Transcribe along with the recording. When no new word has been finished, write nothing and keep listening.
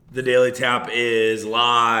The Daily Tap is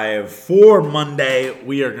live for Monday.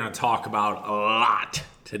 We are going to talk about a lot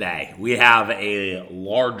today. We have a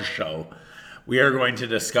large show. We are going to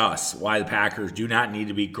discuss why the Packers do not need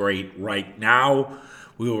to be great right now.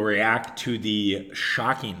 We will react to the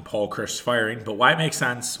shocking Paul Chryst firing, but why it makes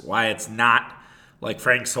sense, why it's not like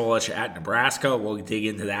Frank Solich at Nebraska. We'll dig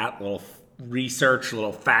into that little research,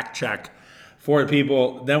 little fact check for the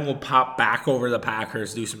people. Then we'll pop back over the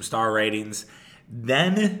Packers, do some star ratings.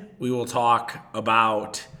 Then we will talk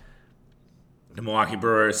about the Milwaukee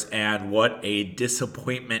Brewers and what a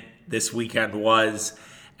disappointment this weekend was.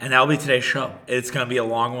 And that'll be today's show. It's going to be a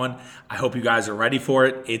long one. I hope you guys are ready for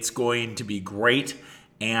it. It's going to be great.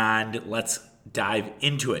 And let's dive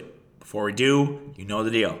into it. Before we do, you know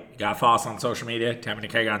the deal. You got to follow us on social media. Tapping the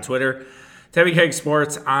Keg on Twitter. Tapping Keg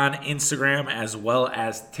Sports on Instagram as well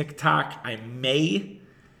as TikTok. I may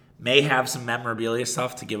have some memorabilia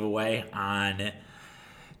stuff to give away on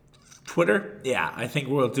Twitter. Yeah, I think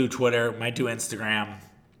we'll do Twitter. Might do Instagram.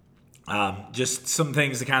 Just some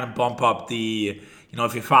things to kind of bump up the,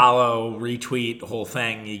 if you follow, retweet, the whole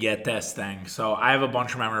thing, you get this thing. So I have a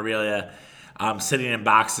bunch of memorabilia sitting in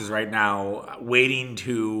boxes right now, waiting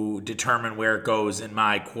to determine where it goes in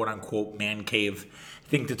my quote-unquote man cave. I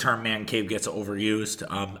think the term man cave gets overused.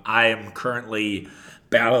 I am currently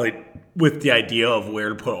battling with the idea of where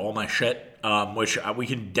to put all my shit, which we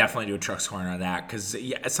can definitely do a Truck's Corner on that, because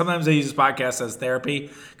sometimes I use this podcast as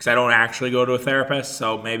therapy because I don't actually go to a therapist,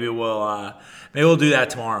 so maybe we'll do that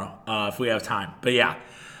tomorrow if we have time. But yeah,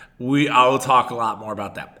 I will talk a lot more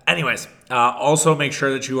about that. Anyways, also make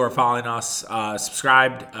sure that you are following us,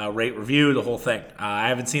 subscribed, rate, review, the whole thing. I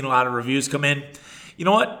haven't seen a lot of reviews come in. You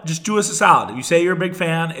know what? Just do us a solid. You say you're a big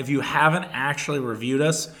fan. If you haven't actually reviewed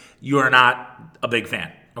us, you are not a big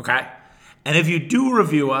fan, okay? And if you do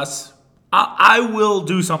review us, I will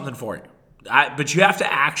do something for you. But you have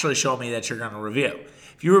to actually show me that you're going to review.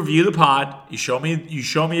 If you review the pod, you show me it, you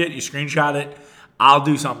screenshot it, I'll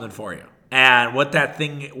do something for you. And what that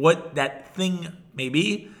thing may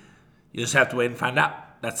be, you just have to wait and find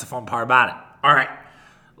out. That's the fun part about it. All right,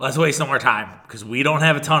 let's waste no more time because we don't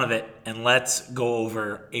have a ton of it, and let's go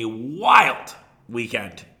over a wild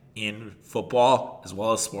weekend in football as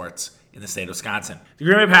well as sports in the state of Wisconsin. The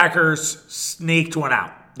Green Bay Packers sneaked one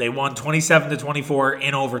out. They won 27-24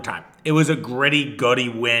 in overtime. It was a gritty, gutty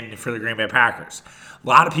win for the Green Bay Packers. A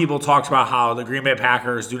lot of people talked about how the Green Bay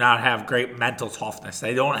Packers do not have great mental toughness.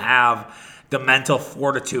 They don't have the mental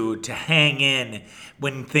fortitude to hang in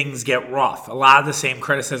when things get rough. A lot of the same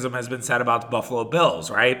criticism has been said about the Buffalo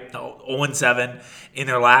Bills, right? 0-7 in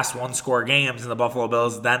their last one-score games, and the Buffalo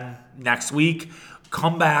Bills then next week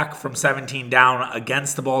come back from 17 down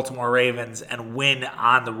against the Baltimore Ravens and win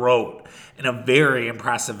on the road in a very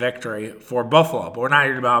impressive victory for Buffalo. But we're not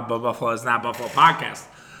here about Buffalo. It's not Buffalo podcast.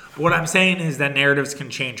 But what I'm saying is that narratives can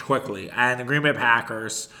change quickly. And the Green Bay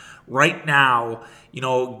Packers right now,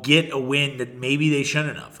 get a win that maybe they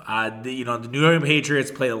shouldn't have. The New England Patriots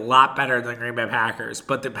played a lot better than the Green Bay Packers.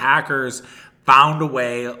 But the Packers found a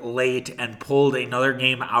way late and pulled another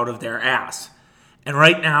game out of their ass. And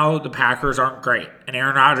right now, the Packers aren't great. And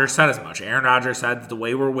Aaron Rodgers said as much. Aaron Rodgers said that the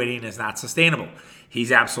way we're winning is not sustainable.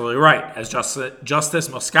 He's absolutely right. As Justice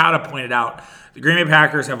Moscata pointed out, the Green Bay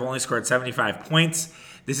Packers have only scored 75 points.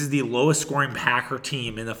 This is the lowest scoring Packer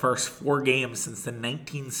team in the first 4 games since the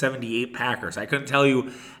 1978 Packers. I couldn't tell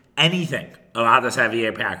you anything about the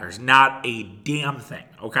 78 Packers. Not a damn thing,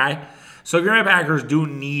 okay? So the Green Bay Packers do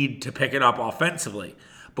need to pick it up offensively.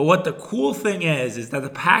 But what the cool thing is that the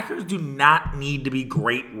Packers do not need to be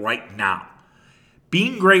great right now.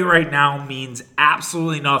 Being great right now means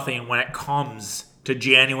absolutely nothing when it comes to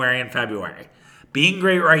January and February. Being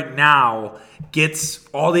great right now gets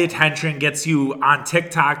all the attention, gets you on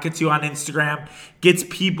TikTok, gets you on Instagram, gets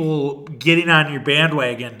people getting on your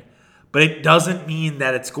bandwagon, but it doesn't mean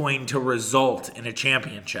that it's going to result in a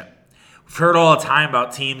championship. We've heard all the time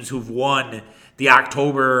about teams who've won the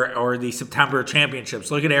October or the September championships.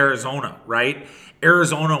 Look at Arizona, right?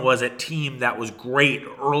 Arizona was a team that was great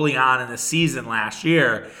early on in the season last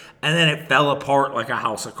year, and then it fell apart like a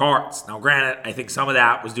house of cards. Now, granted, I think some of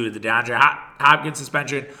that was due to the DeAndre Hopkins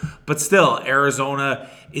suspension, but still, Arizona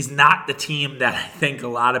is not the team that I think a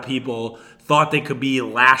lot of people thought they could be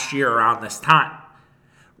last year around this time.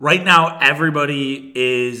 Right now, everybody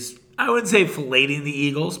is, I wouldn't say filleting the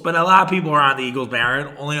Eagles, but a lot of people are on the Eagles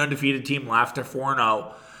bandwagon. Only undefeated team left are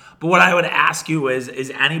 4-0. But what I would ask you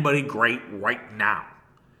is anybody great right now?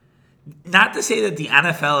 Not to say that the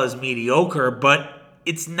NFL is mediocre, but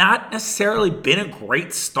it's not necessarily been a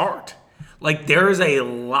great start. Like, there is a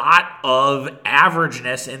lot of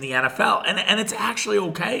averageness in the NFL, and it's actually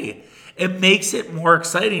okay. It makes it more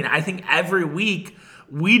exciting. I think every week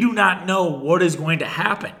we do not know what is going to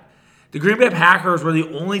happen. The Green Bay Packers were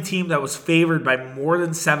the only team that was favored by more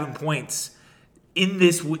than 7 points in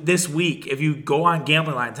this week if you go on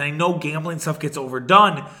gambling lines. And I know gambling stuff gets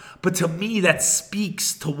overdone, but to me that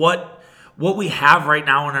speaks to what we have right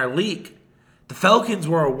now in our league. The Falcons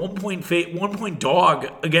were a 1 point dog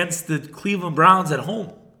against the Cleveland Browns at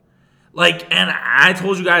home. And I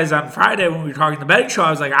told you guys on Friday when we were talking the betting show,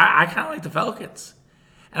 I was like, I kind of like the Falcons.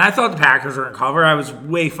 And I thought the Packers were in cover. I was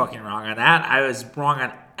way fucking wrong on that. I was wrong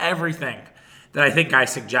on everything that I think I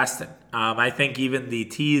suggested. I think even the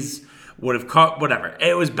tees would have caught, whatever.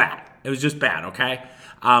 It was bad. It was just bad, okay?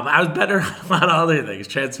 I was better on a lot of other things,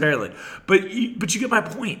 transparently. But you get my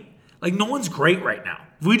point. No one's great right now.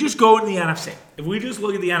 If we just go into the NFC, if we just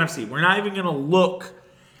look at the NFC, we're not even going to look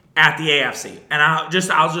at the AFC. And I'll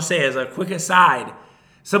just say as a quick aside,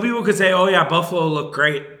 some people could say, oh yeah, Buffalo looked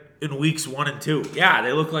great in weeks 1 and 2. Yeah,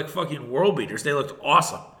 they look like fucking world beaters. They looked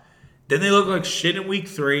awesome. Then they looked like shit in week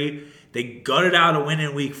 3. They gutted out a win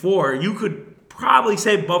in week 4. You could probably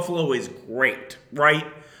say Buffalo is great, right?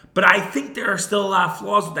 But I think there are still a lot of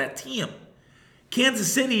flaws with that team.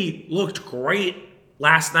 Kansas City looked great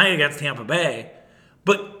last night against Tampa Bay,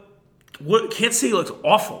 but Kansas City looked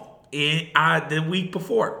awful in the week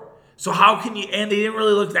before. So how can you? And they didn't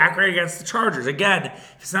really look that great against the Chargers. Again,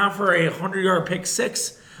 if it's not for a 100-yard pick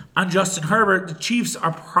six on Justin Herbert, the Chiefs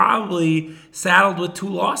are probably saddled with 2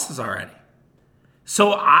 losses already.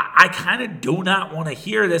 So I kind of do not want to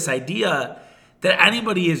hear this idea that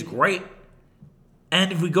anybody is great.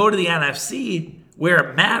 And if we go to the NFC, where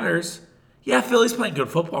it matters, yeah, Philly's playing good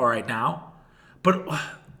football right now. But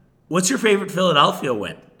what's your favorite Philadelphia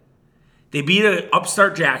win? They beat an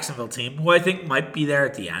upstart Jacksonville team, who I think might be there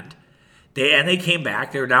at the end. They came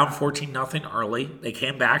back. They were down 14-0 early. They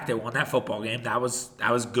came back. They won that football game. That was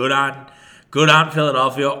good on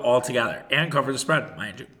Philadelphia altogether, and covered the spread,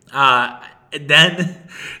 mind you. Then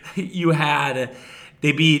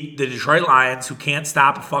they beat the Detroit Lions, who can't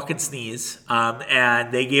stop a fucking sneeze,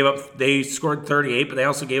 and they scored 38, but they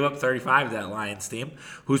also gave up 35 to that Lions team,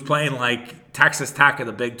 who's playing like Texas Tech of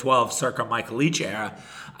the Big 12 circa Michael Leach era.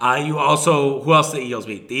 Who else did the Eagles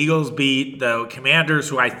beat? The Eagles beat the Commanders,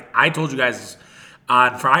 who I told you guys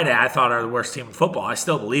on Friday I thought are the worst team in football. I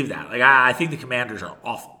still believe that. I think the Commanders are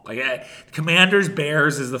awful.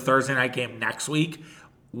 Commanders-Bears is the Thursday night game next week.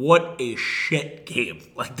 What a shit game.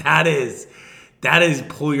 That is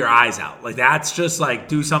pull your eyes out. That's just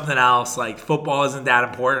do something else. Football isn't that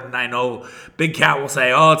important. I know Big Cat will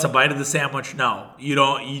say, oh, it's a bite of the sandwich. No, you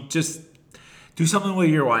don't. You just do something with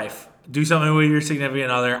your wife. Do something with your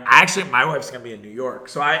significant other. Actually, my wife's going to be in New York.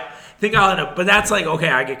 So I think I'll end up, but that's okay,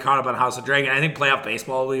 I get caught up on House of Dragon. I think playoff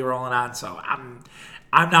baseball will be rolling on. So I'm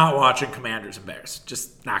not watching Commanders and Bears.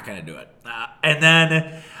 Just not going to do it. And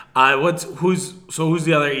then who's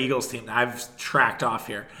the other Eagles team that I've tracked off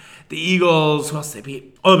here? The Eagles, who else did they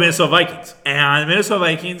beat? Oh, the Minnesota Vikings. And the Minnesota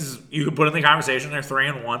Vikings, you can put in the conversation, they're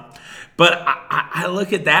 3-1. But I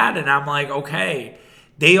look at that and I'm like, okay,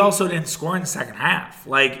 they also didn't score in the second half.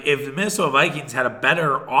 If the Minnesota Vikings had a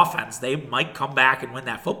better offense, they might come back and win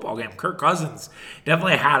that football game. Kirk Cousins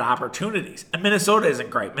definitely had opportunities. And Minnesota isn't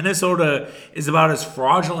great. Minnesota is about as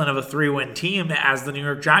fraudulent of a 3-win team as the New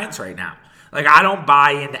York Giants right now. I don't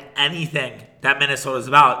buy into anything that Minnesota's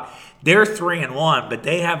about. They're 3-1, but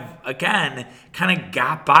they have, again, kind of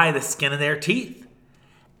got by the skin of their teeth.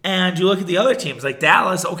 And you look at the other teams, like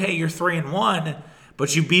Dallas, okay, you're 3-1,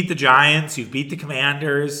 but you beat the Giants, you beat the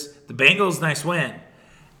Commanders, the Bengals, nice win.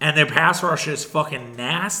 And their pass rush is fucking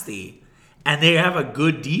nasty. And they have a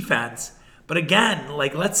good defense. But again,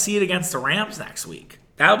 let's see it against the Rams next week.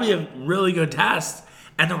 That'll be a really good test.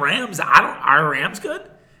 And the Rams, are Rams good?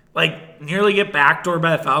 Nearly get backdoored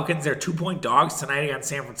by the Falcons. They're 2-point dogs tonight against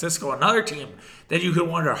San Francisco. Another team that you could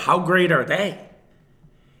wonder, how great are they?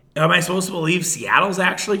 Am I supposed to believe Seattle's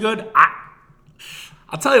actually good?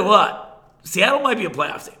 I'll tell you what. Seattle might be a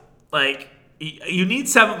playoff team. You need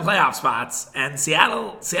 7 playoff spots, and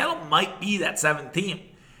Seattle might be that 7th team.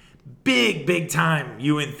 Big time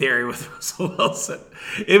you in theory with Russell Wilson.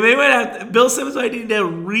 Bill Simmons might need to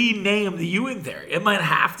rename the you in theory. It might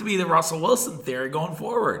have to be the Russell Wilson theory going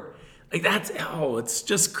forward. It's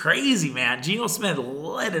just crazy, man. Geno Smith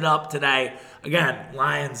lit it up today. Again,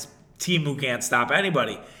 Lions team who can't stop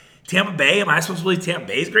anybody. Tampa Bay, am I supposed to believe Tampa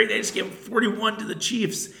Bay's great? They just gave 41 to the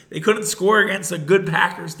Chiefs. They couldn't score against a good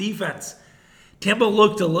Packers defense. Tampa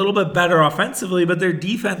looked a little bit better offensively, but their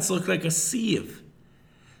defense looked like a sieve.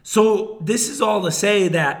 So this is all to say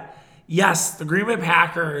that, yes, the Green Bay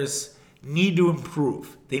Packers need to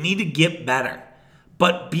improve. They need to get better.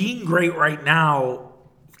 But being great right now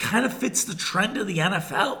kind of fits the trend of the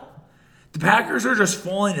NFL. The Packers are just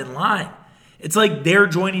falling in line. It's like they're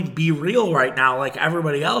joining Be Real right now like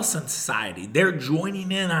everybody else in society. They're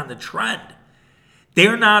joining in on the trend.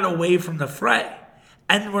 They're not away from the fray.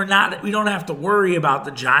 And we don't have to worry about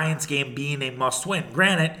the Giants game being a must-win.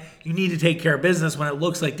 Granted, you need to take care of business when it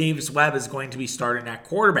looks like Davis Webb is going to be starting at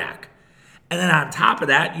quarterback. And then on top of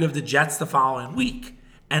that, you have the Jets the following week.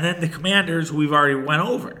 And then the Commanders, who we've already went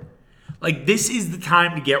over. Like, this is the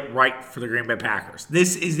time to get right for the Green Bay Packers.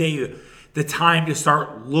 This is the time to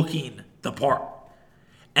start looking the part.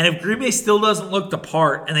 And if Green Bay still doesn't look the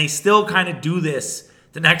part, and they still kind of do this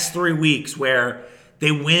the next 3 weeks where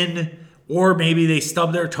they win or maybe they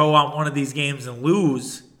stub their toe on one of these games and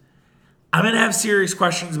lose, I'm going to have serious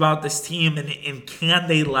questions about this team and can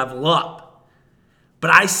they level up.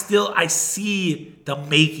 But I see the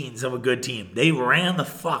makings of a good team. They ran the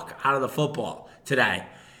fuck out of the football today.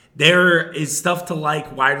 There is stuff to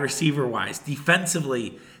like wide receiver-wise.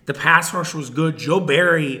 Defensively, the pass rush was good. Joe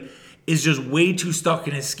Barry is just way too stuck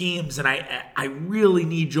in his schemes, and I really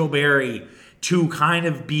need Joe Barry to kind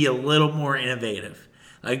of be a little more innovative.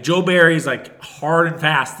 Like, Joe Barry's like hard and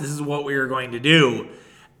fast. This is what we are going to do.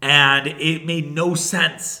 And it made no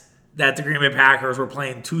sense that the Green Bay Packers were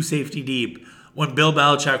playing two safety deep when Bill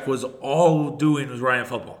Belichick was all doing was running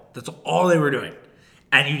football. That's all they were doing.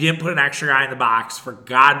 And you didn't put an extra guy in the box for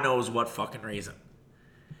God knows what fucking reason.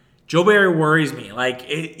 Joe Barry worries me. Like,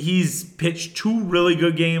 he's pitched 2 really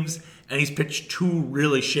good games, and he's pitched 2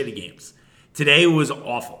 really shitty games. Today was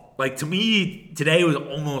awful. Like, to me, today was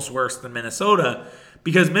almost worse than Minnesota,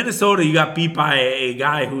 because Minnesota, you got beat by a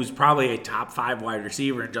guy who's probably a top 5 wide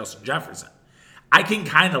receiver in Justin Jefferson. I can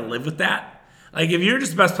kind of live with that. Like, if you're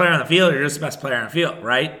just the best player on the field, you're just the best player on the field,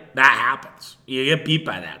 right? That happens. You get beat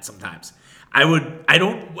by that sometimes. I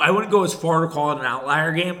wouldn't go as far to call it an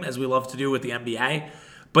outlier game as we love to do with the NBA.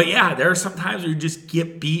 But yeah, there are some times where you just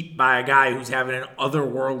get beat by a guy who's having an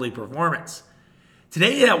otherworldly performance.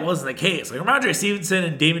 Today, that wasn't the case. Like, Ramondre Stevenson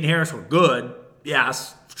and Damien Harris were good.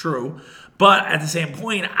 Yes, true. But at the same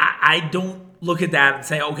point, I don't look at that and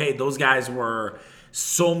say, okay, those guys were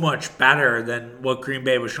so much better than what Green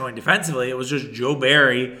Bay was showing defensively. It was just Joe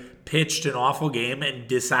Barry pitched an awful game and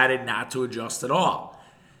decided not to adjust at all.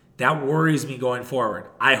 That worries me going forward.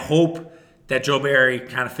 I hope that Joe Barry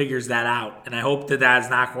kind of figures that out, and I hope that that is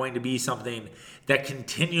not going to be something that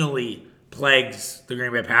continually plagues the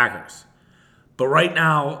Green Bay Packers. But right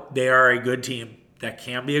now, they are a good team that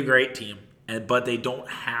can be a great team, but they don't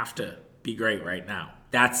have to be great right now.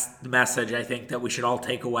 That's the message I think that we should all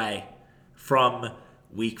take away from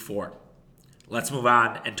week 4. Let's move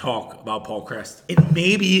on and talk about Paul Chryst. It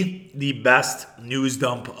may be the best news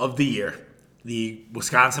dump of the year. The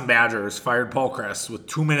Wisconsin Badgers fired Paul Chryst with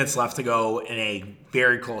 2 minutes left to go in a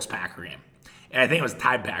very close Packer game. And I think it was a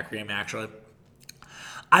tied Packer game, actually.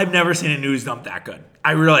 I've never seen a news dump that good.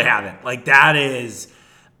 I really haven't. Like, that is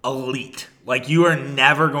elite. Like, you are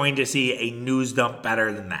never going to see a news dump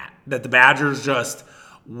better than that. That the Badgers just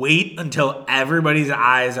wait until everybody's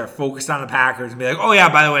eyes are focused on the Packers and be like, oh yeah,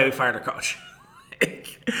 by the way, we fired our coach.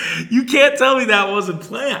 You can't tell me that wasn't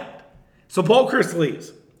planned. So Paul Chryst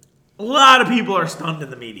leaves. A lot of people are stunned in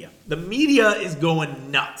the media. The media is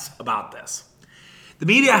going nuts about this. The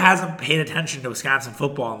media hasn't paid attention to Wisconsin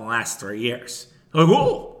football in the last 3 years. They're like,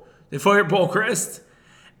 whoa, they fired Paul Chryst.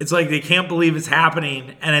 It's like they can't believe it's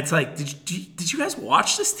happening. And it's like, did you guys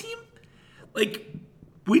watch this team? Like,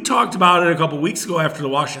 we talked about it a couple weeks ago after the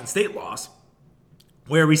Washington State loss,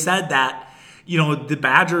 where we said that, the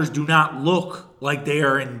Badgers do not look like they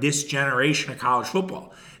are in this generation of college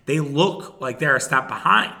football. They look like they're a step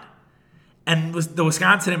behind. And the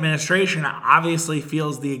Wisconsin administration obviously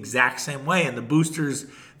feels the exact same way, and the boosters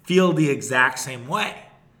feel the exact same way.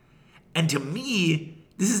 And to me,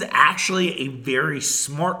 this is actually a very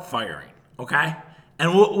smart firing, okay?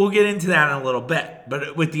 And we'll get into that in a little bit.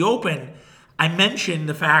 But with the Open, I mentioned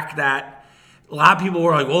the fact that a lot of people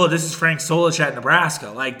were like, "Oh, this is Frank Solich at Nebraska.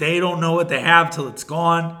 Like, they don't know what they have till it's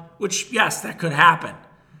gone," which, yes, that could happen.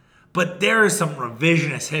 But there is some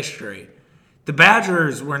revisionist history. The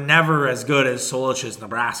Badgers were never as good as Solich's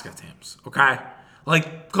Nebraska teams, okay? Like,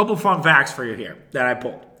 a couple fun facts for you here that I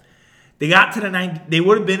pulled. They got to they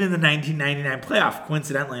would have been in the 1999 playoff.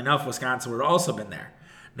 Coincidentally enough, Wisconsin would have also been there.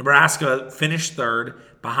 Nebraska finished 3rd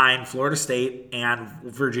behind Florida State and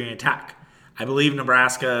Virginia Tech. I believe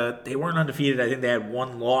Nebraska, they weren't undefeated. I think they had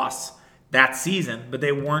 1 loss that season, but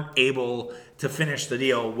they weren't able to finish the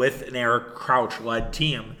deal with an Eric Crouch-led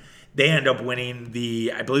team. They end up winning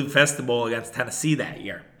the, I believe, Fiesta Bowl against Tennessee that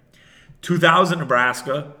year. 2000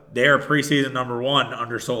 Nebraska, they are preseason number 1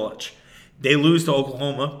 under Solich. They lose to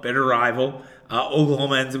Oklahoma, bitter rival.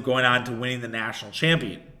 Oklahoma ends up going on to winning the national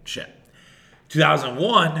championship.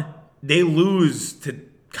 2001, they lose to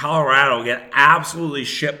Colorado, get absolutely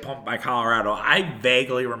shit pumped by Colorado. I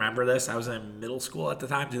vaguely remember this. I was in middle school at the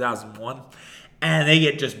time, 2001, and they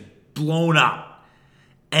get just blown up.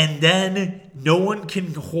 And then no one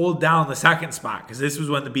can hold down the second spot because this was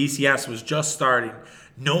when the BCS was just starting.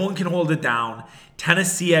 No one can hold it down.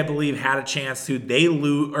 Tennessee, I believe, had a chance to. They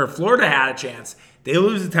lose, or Florida had a chance. They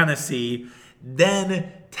lose to Tennessee.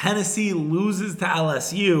 Then Tennessee loses to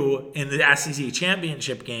LSU in the SEC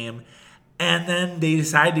championship game. And then they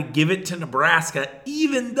decide to give it to Nebraska,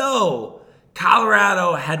 even though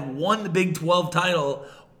Colorado had won the Big 12 title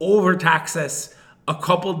over Texas a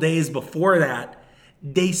couple days before that.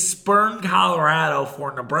 They spurned Colorado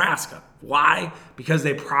for Nebraska. Why? Because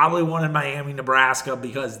they probably wanted Miami, Nebraska,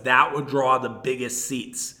 because that would draw the biggest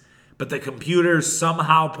seats. But the computers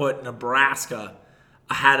somehow put Nebraska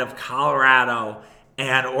ahead of Colorado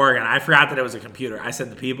and Oregon. I forgot that it was a computer. I said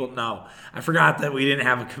the people, no. I forgot that we didn't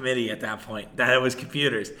have a committee at that point, that it was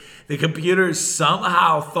computers. The computers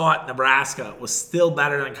somehow thought Nebraska was still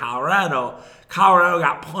better than Colorado. Colorado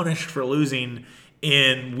got punished for losing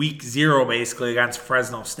in week 0, basically, against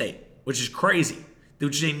Fresno State, which is crazy,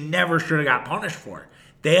 which they never should have got punished for.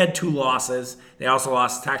 They had 2 losses. They also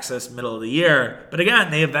lost Texas middle of the year. But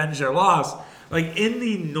again, they avenged their loss. Like, in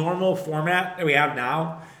the normal format that we have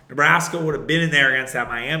now, Nebraska would have been in there against that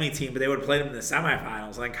Miami team, but they would have played them in the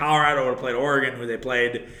semifinals. And then Colorado would have played Oregon, who they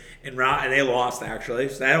played in round, and they lost, actually.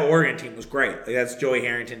 So that Oregon team was great. Like, that's Joey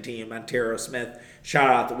Harrington team, Montero Smith. Shout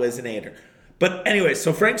out to Wizinator. But anyway,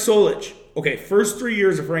 so Frank Solich. Okay, first 3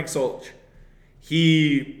 years of Frank Solich.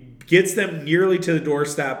 He gets them nearly to the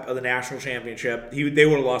doorstep of the national championship. They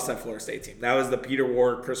would have lost that Florida State team. That was the Peter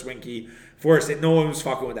Ward, Chris Winkie, Florida State. No one was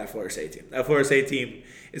fucking with that Florida State team. That Florida State team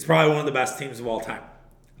is probably one of the best teams of all time.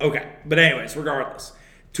 Okay, but anyways, regardless.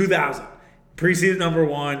 2000, preseason number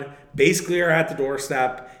 1, basically are at the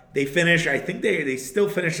doorstep. They finish, I think they still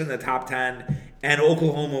finish in the top 10, and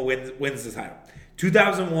Oklahoma wins the title.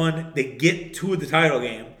 2001, they get to the title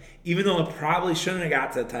game, even though it probably shouldn't have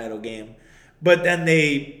got to the title game. But then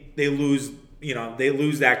they lose, they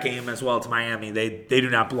lose that game as well to Miami. They do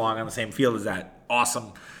not belong on the same field as that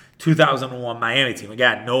awesome 2001 Miami team.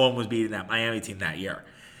 Again, no one was beating that Miami team that year.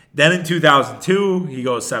 Then in 2002, he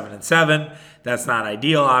goes 7-7. That's not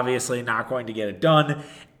ideal, obviously, not going to get it done.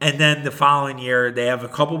 And then the following year, they have a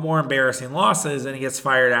couple more embarrassing losses, and he gets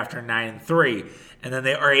fired after 9-3. And then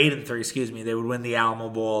 8-3, excuse me. They would win the Alamo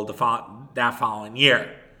Bowl that following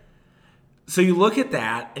year. So you look at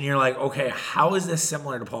that, and you're like, okay, how is this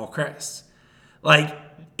similar to Paul Chryst? Like,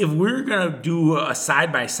 if we're going to do a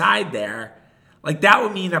side-by-side there, like, that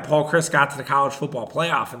would mean that Paul Chryst got to the college football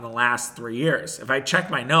playoff in the last 3 years. If I check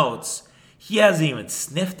my notes, he hasn't even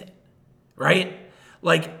sniffed it, right?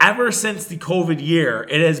 Like, ever since the COVID year,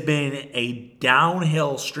 it has been a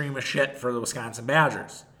downhill stream of shit for the Wisconsin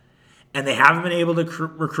Badgers. And they haven't been able to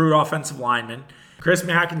recruit offensive linemen. Chris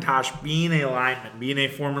McIntosh, being a lineman, being a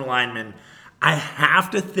former lineman, I have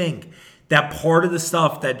to think that part of the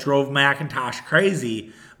stuff that drove McIntosh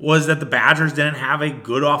crazy was that the Badgers didn't have a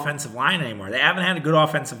good offensive line anymore. They haven't had a good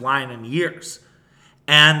offensive line in years.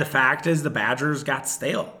 And the fact is the Badgers got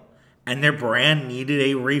stale. And their brand needed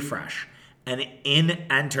a refresh. And in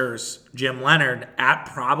enters Jim Leonhard at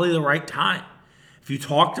probably the right time. If you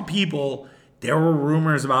talk to people, there were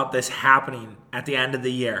rumors about this happening at the end of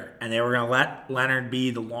the year. And they were going to let Leonhard be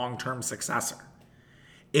the long-term successor.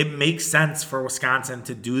 It makes sense for Wisconsin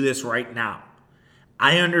to do this right now.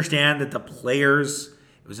 I understand that the players,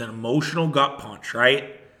 it was an emotional gut punch,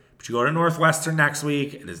 right? But you go to Northwestern next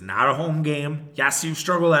week. It is not a home game. Yes, you've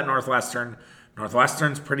struggled at Northwestern.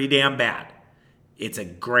 Northwestern's pretty damn bad. It's a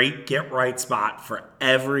great get-right spot for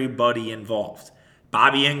everybody involved.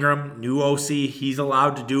 Bobby Ingram, new OC, he's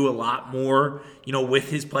allowed to do a lot more, with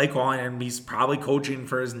his play calling, and he's probably coaching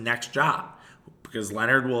for his next job because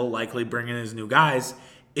Leonhard will likely bring in his new guys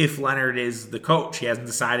if Leonhard is the coach. He hasn't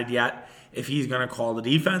decided yet if he's going to call the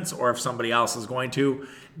defense or if somebody else is going to.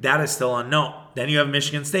 That is still unknown. Then you have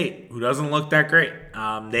Michigan State, who doesn't look that great.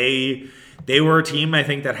 They were a team, I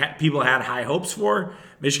think, that people had high hopes for.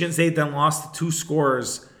 Michigan State then lost 2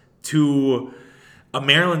 scores to a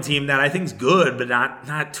Maryland team that I think is good, but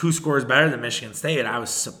not 2 scores better than Michigan State. I was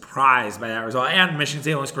surprised by that result. And Michigan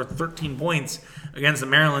State only scored 13 points against the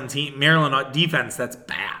Maryland defense. That's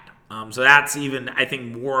bad. So that's even, I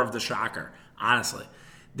think, more of the shocker, honestly.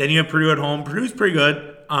 Then you have Purdue at home. Purdue's pretty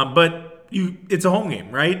good, but it's a home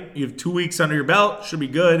game, right? You have 2 weeks under your belt. Should be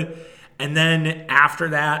good. And then after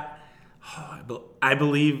that, I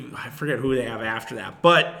believe, I forget who they have after that.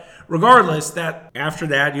 But regardless, that after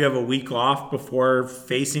that, you have a week off before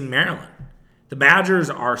facing Maryland. The Badgers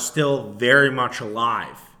are still very much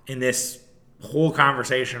alive in this whole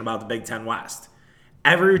conversation about the Big Ten West.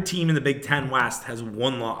 Every team in the Big Ten West has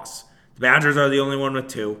one loss. The Badgers are the only one with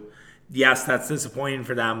two. Yes, that's disappointing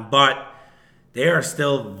for them, but they are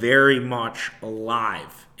still very much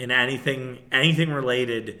alive in anything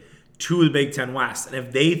related to the Big Ten West. And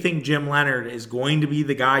if they think Jim Leonhard is going to be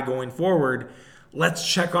the guy going forward,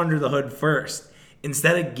 let's check under the hood first.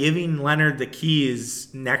 Instead of giving Leonhard the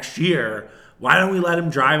keys next year, why don't we let him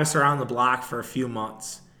drive us around the block for a few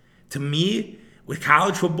months? To me, with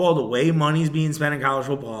college football, the way money's being spent in college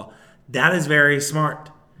football, that is very smart.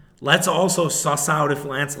 Let's also suss out if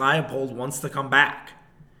Lance Leipold wants to come back.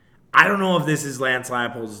 I don't know if this is Lance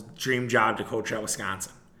Leipold's dream job to coach at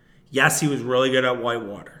Wisconsin. Yes, he was really good at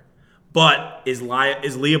Whitewater. But is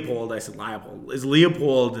Leipold,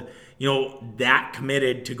 that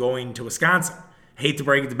committed to going to Wisconsin? I hate to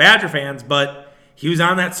break it to Badger fans, but he was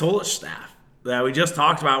on that Solich staff that we just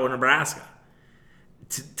talked about with Nebraska.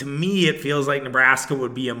 To me, it feels like Nebraska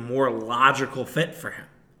would be a more logical fit for him.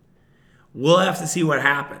 We'll have to see what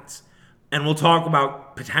happens. And we'll talk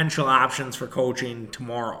about potential options for coaching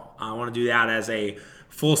tomorrow. I want to do that as a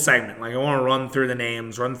full segment. I want to run through the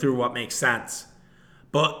names, run through what makes sense.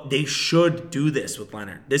 But they should do this with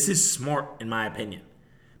Leonhard. This is smart, in my opinion.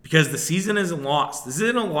 Because the season isn't lost. This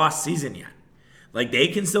isn't a lost season yet. They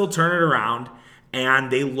can still turn it around.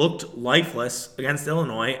 And they looked lifeless against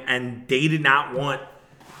Illinois. And they did not want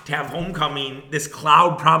to have homecoming, this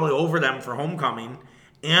cloud probably over them for homecoming.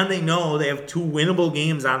 And they know they have 2 winnable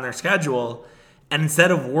games on their schedule. And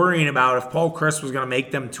instead of worrying about if Paul Chryst was going to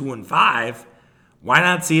make them 2-5, why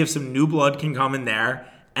not see if some new blood can come in there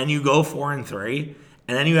and you go 4-3,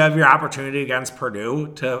 and then you have your opportunity against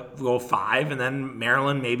Purdue to go 5, and then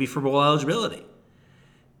Maryland maybe for bowl eligibility.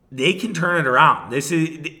 They can turn it around.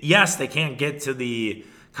 Yes, they can't get to the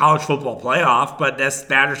college football playoff, but this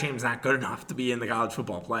Badger team's not good enough to be in the college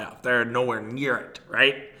football playoff. They're nowhere near it,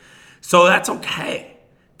 right? So that's okay.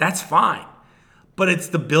 That's fine. But it's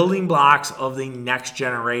the building blocks of the next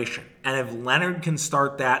generation. And if Leonhard can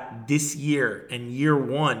start that this year and year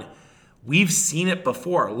 1, we've seen it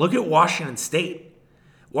before. Look at Washington State.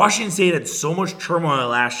 Washington State had so much turmoil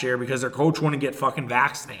last year because their coach wouldn't get fucking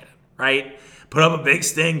vaccinated, right? Put up a big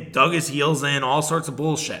stink, dug his heels in, all sorts of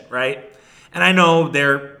bullshit, right? And I know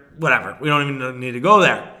they're, whatever, we don't even need to go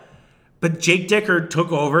there. But Jake Dickert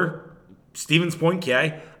took over, Stevens Point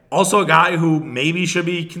K, also a guy who maybe should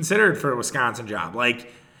be considered for a Wisconsin job.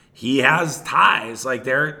 He has ties.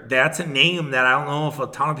 That's a name that I don't know if a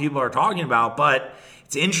ton of people are talking about, but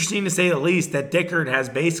it's interesting to say the least that Dickert has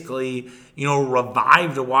basically,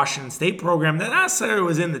 revived a Washington State program that not necessarily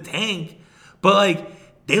was in the tank, but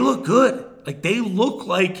they look good. They look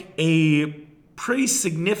like a pretty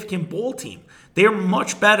significant bowl team. They are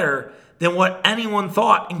much better than what anyone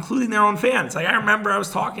thought, including their own fans. I remember I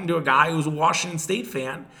was talking to a guy who was a Washington State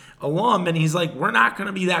fan, alum, and he's like, we're not going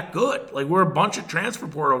to be that good. We're a bunch of transfer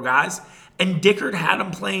portal guys. And Dickert had them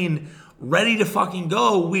playing ready to fucking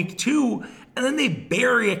go week 2, and then they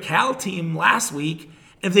bury a Cal team last week.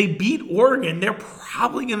 If they beat Oregon, they're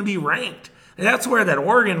probably going to be ranked. And that's where that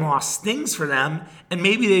Oregon loss stings for them, and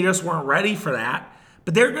maybe they just weren't ready for that.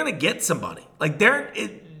 But they're going to get somebody. That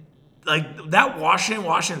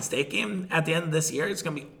Washington State game at the end of this year, it's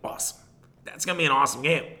going to be awesome. That's going to be an awesome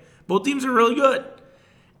game. Both teams are really good.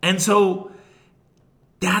 And so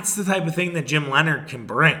that's the type of thing that Jim Leonhard can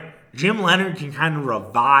bring. Jim Leonhard can kind of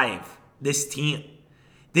revive this team.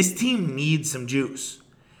 This team needs some juice.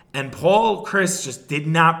 And Paul Chryst just did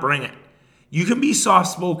not bring it. You can be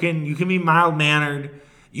soft-spoken. You can be mild-mannered.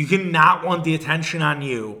 You can not want the attention on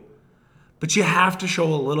you. But you have to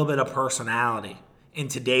show a little bit of personality in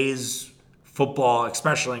today's football,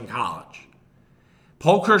 especially in college.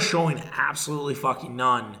 Paul Chryst showing absolutely fucking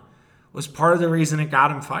none was part of the reason it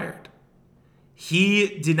got him fired.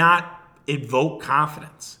 He did not evoke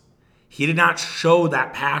confidence. He did not show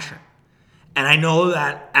that passion. And I know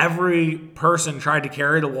that every person tried to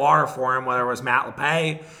carry the water for him, whether it was Matt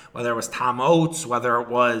LePay, whether it was Tom Oates, whether it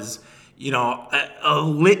was, a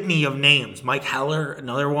litany of names. Mike Heller,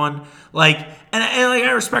 another one.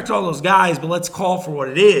 I respect all those guys, but let's call for what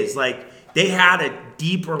it is. They had a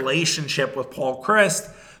deep relationship with Paul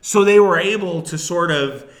Chryst, so they were able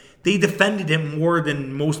to they defended him more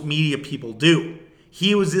than most media people do.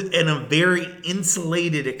 He was in a very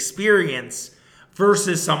insulated experience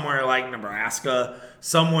versus somewhere like Nebraska,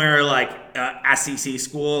 somewhere like SEC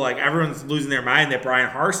school. Everyone's losing their mind that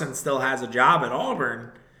Brian Harsin still has a job at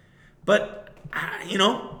Auburn. But,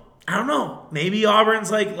 I don't know. Maybe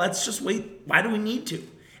Auburn's like, let's just wait. Why do we need to?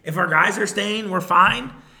 If our guys are staying, we're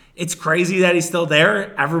fine. It's crazy that he's still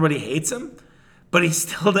there. Everybody hates him, but he's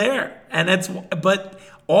still there. But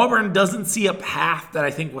Auburn doesn't see a path that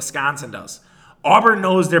I think Wisconsin does. Auburn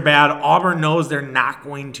knows they're bad. Auburn knows they're not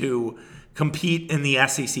going to compete in the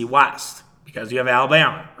SEC West because you have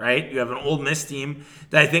Alabama, right? You have an Ole Miss team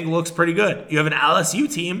that I think looks pretty good. You have an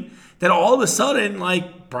LSU team that all of a sudden,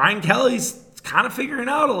 like, Brian Kelly's kind of figuring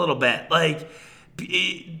out a little bit. Like,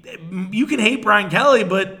 you can hate Brian Kelly,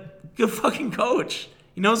 but good fucking coach.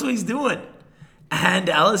 He knows what he's doing. And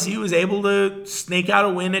LSU was able to snake out a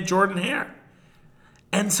win at Jordan-Hare.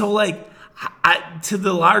 And so, like, to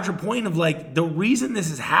the larger point of, like, the reason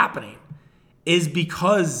this is happening is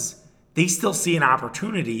because they still see an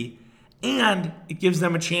opportunity and it gives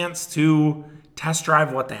them a chance to test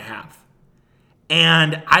drive what they have.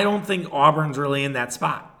 And I don't think Auburn's really in that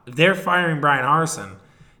spot. If they're firing Brian Harsin,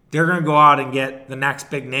 they're going to go out and get the next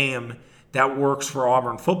big name that works for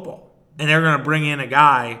Auburn football. And they're going to bring in a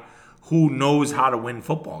guy who knows how to win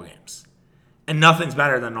football games. And nothing's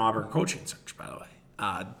better than an Auburn coaching search, by the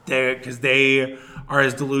way. Because they are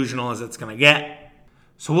as delusional as it's going to get.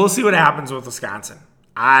 So we'll see what happens with Wisconsin.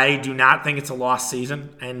 I do not think it's a lost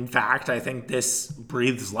season. In fact, I think this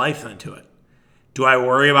breathes life into it. Do I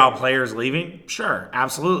worry about players leaving? Sure,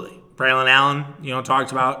 absolutely. Braylon Allen,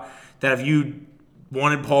 talked about that if you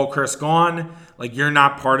wanted Paul Chryst gone, like, you're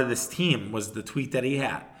not part of this team, was the tweet that he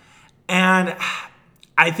had. And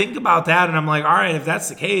I think about that and I'm like, all right, if that's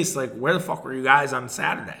the case, like, where the fuck were you guys on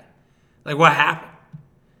Saturday? Like, what happened?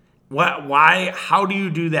 Why? How do you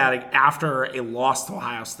do that after a loss to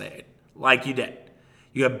Ohio State like you did?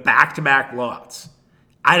 You have back-to-back blowouts.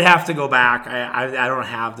 I'd have to go back. I don't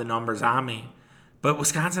have the numbers on me. But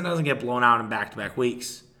Wisconsin doesn't get blown out in back-to-back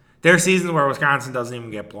weeks. There are seasons where Wisconsin doesn't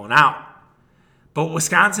even get blown out. But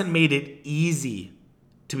Wisconsin made it easy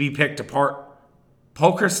to be picked apart.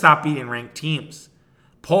 Paul Chryst stopped beating ranked teams.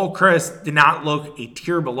 Paul Chryst did not look a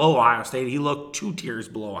tier below Ohio State. He looked 2 tiers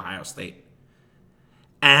below Ohio State.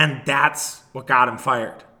 And that's what got him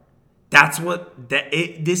fired.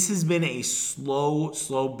 This has been a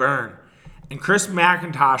slow burn. And Chris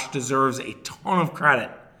McIntosh deserves a ton of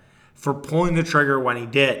credit for pulling the trigger when he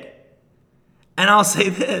did. And I'll say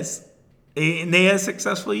this, and they had a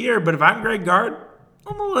successful year, but if I'm Greg Gard,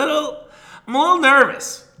 I'm a little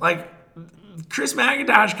nervous. Like, Chris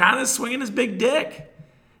McIntosh kind of swinging his big dick,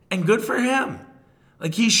 and good for him.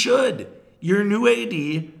 Like, he should. Your new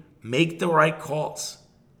AD, make the right calls.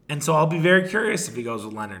 And so I'll be very curious if he goes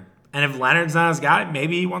with Leonard. And if Leonard's not his guy,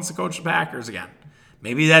 maybe he wants to coach the Packers again.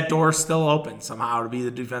 Maybe that door's still open somehow to be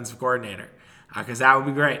the defensive coordinator, because that would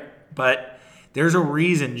be great. But there's a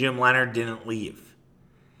reason Jim Leonard didn't leave.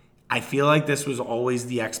 I feel like this was always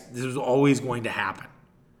going to happen.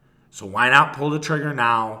 So why not pull the trigger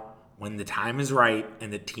now when the time is right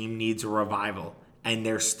and the team needs a revival and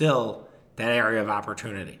there's still that area of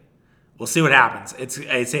opportunity? We'll see what happens. It's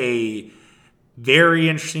a very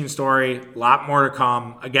interesting story. A lot more to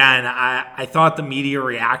come. Again, I thought the media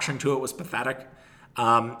reaction to it was pathetic.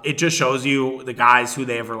 It just shows you the guys who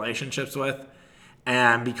they have relationships with.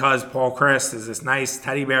 And because Paul Chryst is this nice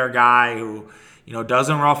teddy bear guy who,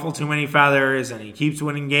 doesn't ruffle too many feathers and he keeps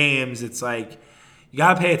winning games, it's like, you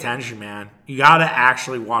got to pay attention, man. You got to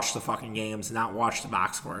actually watch the fucking games and not watch the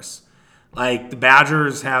box scores. Like, the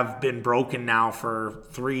Badgers have been broken now for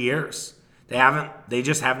 3 years. They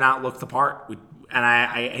just have not looked the part. And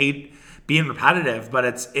I hate being repetitive,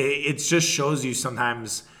 but it just shows you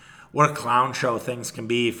sometimes what a clown show things can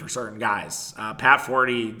be for certain guys. Pat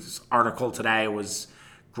Forty's article today was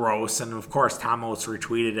gross, and of course Tom Oates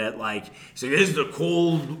retweeted it like, so this is the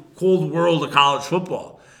cold world of college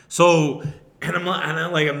football. So,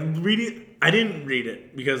 I'm reading. I didn't read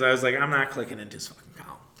it because I was like, I'm not clicking into his fucking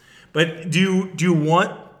column. But do you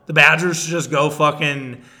want the Badgers to just go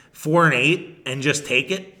fucking 4-8 and just take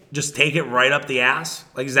it? Just take it right up the ass?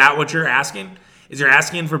 Like, is that what you're asking? Is you're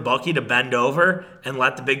asking for Bucky to bend over and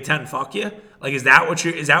let the Big Ten fuck you? Like, is that what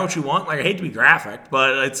you want? Like, I hate to be graphic,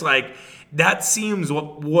 but it's like, that seems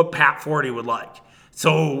what Pat Forty would like.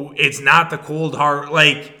 So it's not the cold heart.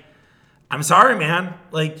 Like, I'm sorry, man.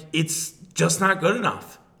 Like, it's just not good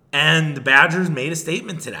enough. And the Badgers made a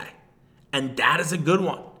statement today. And that is a good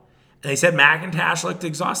one. And they said McIntosh looked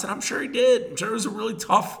exhausted. I'm sure he did. I'm sure it was really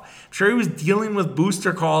tough. I'm sure he was dealing with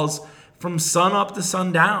booster calls from sun up to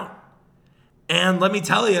sundown. And let me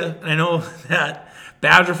tell you, I know that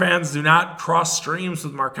Badger fans do not cross streams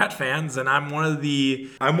with Marquette fans, and I'm one of the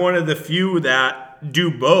few that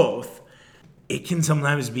do both. It can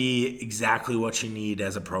sometimes be exactly what you need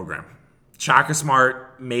as a program. Shaka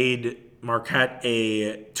Smart made Marquette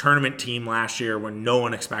a tournament team last year when no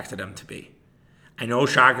one expected them to be. I know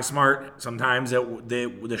Shaka Smart, sometimes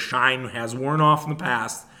the shine has worn off in the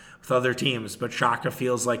past with other teams, but Shaka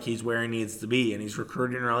feels like he's where he needs to be, and he's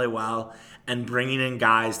recruiting really well and bringing in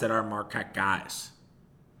guys that are Marquette guys.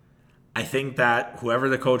 I think that whoever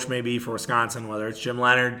the coach may be for Wisconsin, whether it's Jim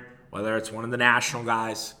Leonard, whether it's one of the national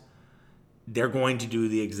guys, they're going to do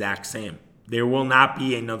the exact same. There will not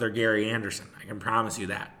be another Gary Anderson. I can promise you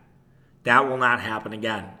that. That will not happen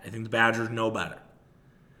again. I think the Badgers know better.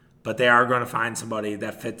 But they are going to find somebody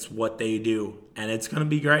that fits what they do, and it's going to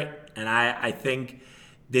be great. And I think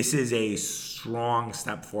this is a strong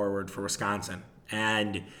step forward for Wisconsin,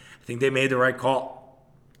 and I think they made the right call.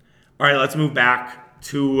 All right, let's move back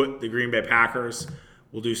to the Green Bay Packers.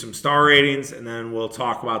 We'll do some star ratings, and then we'll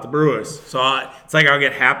talk about the Brewers. So it's like I'll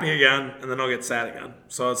get happy again, and then I'll get sad again.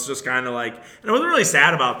 So it's just kind of like, and I wasn't really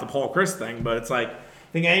sad about the Paul Chryst thing, but it's like,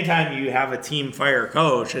 I think anytime you have a team fire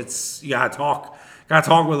coach, you gotta talk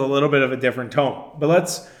with a little bit of a different tone. But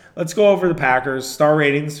let's go over the Packers star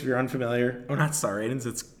ratings. If you're unfamiliar, not star ratings,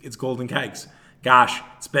 it's Golden Kegs. Gosh,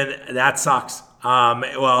 that sucks.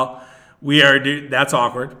 That's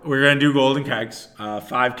awkward. We're gonna do Golden Kegs,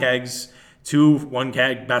 5 kegs, 1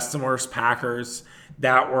 keg, best and worst Packers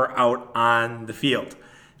that were out on the field.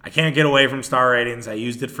 I can't get away from star ratings. I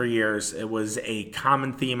used it for years. It was a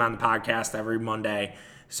common theme on the podcast every Monday.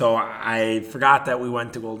 So I forgot that we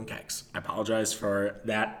went to Golden Kegs. I apologize for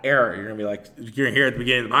that error. You're going to be like, you're going to hear at the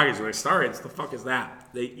beginning of the podcast, you're like, star ratings, the fuck is that?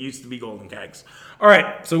 They used to be Golden Kegs. All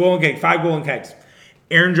right, so Golden Keg, 5 Golden Kegs.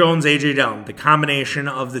 Aaron Jones, A.J. Dillon, the combination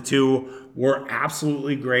of the two were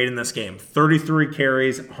absolutely great in this game. 33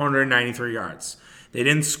 carries, 193 yards. They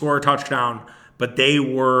didn't score a touchdown, but they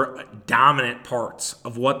were dominant parts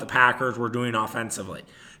of what the Packers were doing offensively.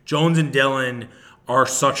 Jones and Dillon are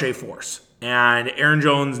such a force. And Aaron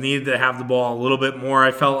Jones needed to have the ball a little bit more,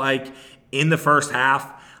 I felt like, in the first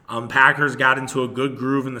half. Packers got into a good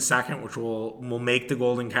groove in the second, which will make the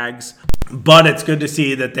Golden Kegs. But it's good to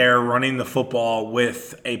see that they're running the football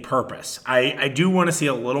with a purpose. I do want to see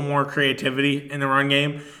a little more creativity in the run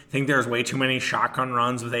game. I think there's way too many shotgun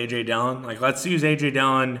runs with A.J. Dillon. Like, let's use A.J.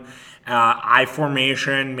 Dillon, I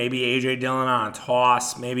formation, maybe A.J. Dillon on a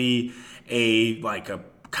toss, maybe a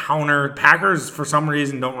counter. Packers, for some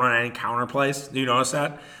reason, don't run any counter plays. Do you notice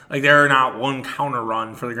that? Like, there are not one counter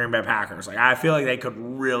run for the Green Bay Packers. Like, I feel like they could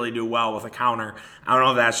really do well with a counter. I don't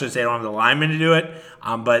know if that's just they don't have the linemen to do it,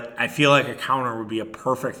 but I feel like a counter would be a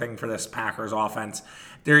perfect thing for this Packers offense.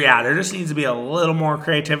 There just needs to be a little more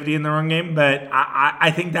creativity in the run game, but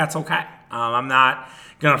I think that's okay. I'm not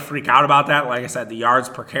going to freak out about that. Like I said, the yards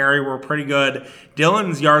per carry were pretty good.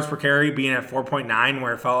 Dillon's yards per carry being at 4.9,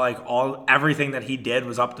 where it felt like everything that he did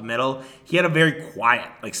was up the middle. He had a very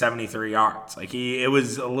quiet, 73 yards. It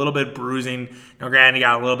was a little bit bruising. Granted, he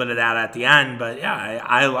got a little bit of that at the end, but yeah,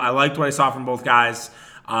 I liked what I saw from both guys,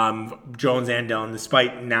 Jones and Dillon,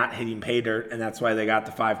 despite not hitting pay dirt, and that's why they got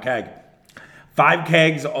the 5 keg. 5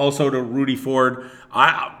 kegs also to Rudy Ford.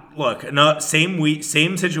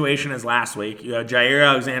 Same situation as last week. You had Jair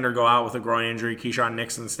Alexander go out with a groin injury. Keyshawn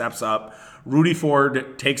Nixon steps up. Rudy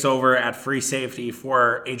Ford takes over at free safety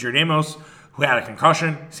for Adrian Amos, who had a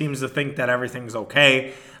concussion. Seems to think that everything's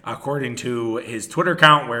okay, according to his Twitter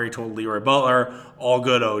account, where he told Leroy Butler, all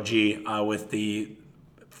good OG, with the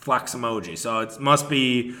flex emoji. So it must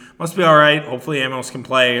be all right. Hopefully Amos can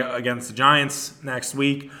play against the Giants next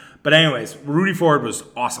week. But anyways, Rudy Ford was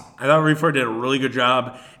awesome. I thought Rudy Ford did a really good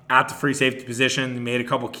job at the free safety position. He made a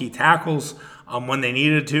couple key tackles when they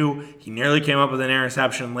needed to. He nearly came up with an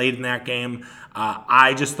interception late in that game.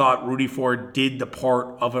 I just thought Rudy Ford did the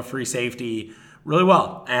part of a free safety really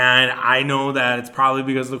well. And I know that it's probably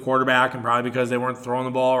because of the quarterback and probably because they weren't throwing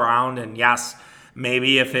the ball around. And yes,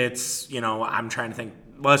 maybe if it's, I'm trying to think,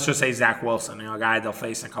 let's just say Zach Wilson, a guy they'll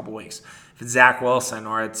face in a couple weeks. If it's Zach Wilson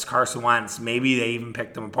or it's Carson Wentz, maybe they even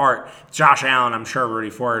picked them apart. Josh Allen, I'm sure Rudy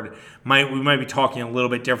Ford, we might be talking a little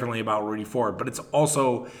bit differently about Rudy Ford, but it's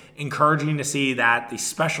also encouraging to see that the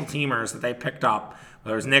special teamers that they picked up,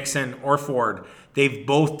 whether it's Nixon or Ford, they've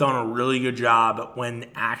both done a really good job when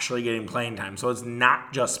actually getting playing time. So it's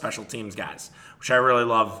not just special teams guys, which I really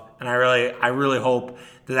love, and I really hope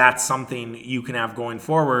that that's something you can have going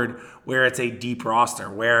forward, where it's a deep roster,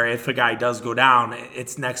 where if a guy does go down,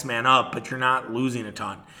 it's next man up, but you're not losing a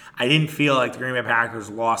ton. I didn't feel like the Green Bay Packers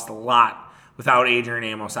lost a lot without Adrian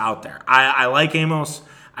Amos out there. I like Amos.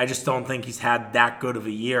 I just don't think he's had that good of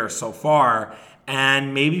a year so far,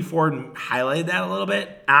 and maybe Ford highlighted that a little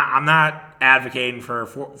bit. I'm not advocating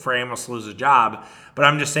for Amos to lose his job, but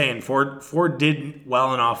I'm just saying Ford did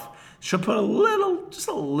well enough should put just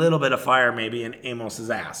a little bit of fire maybe in Amos's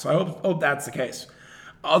ass. So I hope that's the case.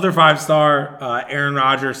 Other 5-star, Aaron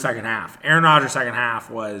Rodgers second half. Aaron Rodgers second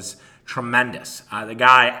half was tremendous. The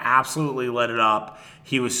guy absolutely lit it up.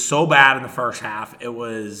 He was so bad in the first half. It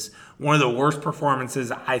was one of the worst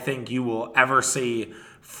performances I think you will ever see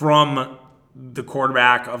from the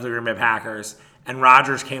quarterback of the Green Bay Packers. And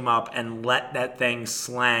Rodgers came up and let that thing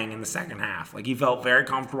slang in the second half. Like, he felt very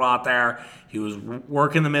comfortable out there. He was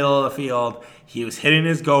working the middle of the field. He was hitting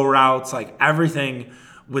his go routes. Like, everything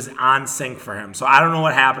was on sync for him. So I don't know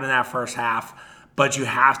what happened in that first half, but you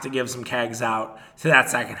have to give some kegs out to that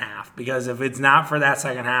second half, because if it's not for that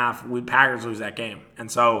second half, Packers lose that game.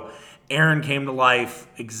 And so Aaron came to life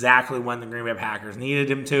exactly when the Green Bay Packers needed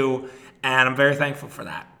him to, and I'm very thankful for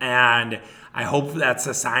that. And I hope that's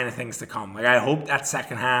a sign of things to come. Like, I hope that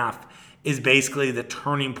second half is basically the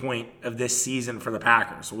turning point of this season for the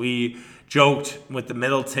Packers. We joked with the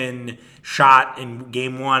Middleton shot in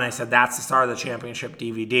game 1. I said that's the start of the championship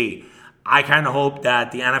DVD. I kind of hope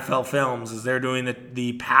that the NFL Films, as they're doing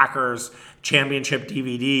the Packers championship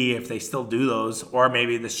DVD, if they still do those, or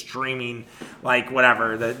maybe the streaming, like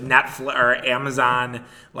whatever, the Netflix or Amazon,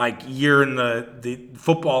 like year in the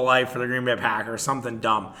football life for the Green Bay Packers, something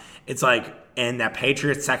dumb. It's like, and that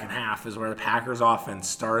Patriots second half is where the Packers offense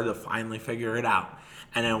started to finally figure it out.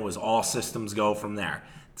 And then it was all systems go from there.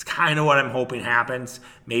 It's kind of what I'm hoping happens.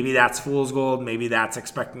 Maybe that's fool's gold. Maybe that's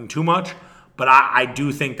expecting too much. But I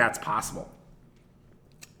do think that's possible.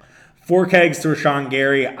 4 kegs to Rashawn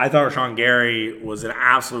Gary. I thought Rashawn Gary was an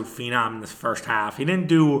absolute phenom in this first half. He didn't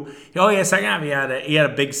do... second half he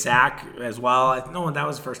had a big sack as well. No, that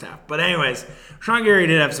was the first half. But anyways, Rashawn Gary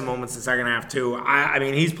did have some moments in the second half too. I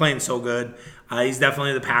mean, he's playing so good. He's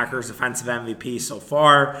definitely the Packers' defensive MVP so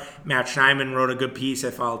far. Matt Schneidman wrote a good piece,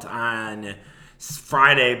 I felt, on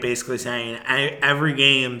Friday, basically saying every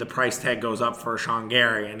game the price tag goes up for Rashawn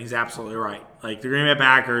Gary, and he's absolutely right. Like, the Green Bay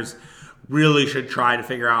Packers really should try to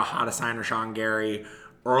figure out how to sign Rashawn Gary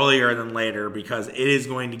earlier than later, because it is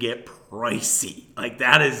going to get pricey. Like,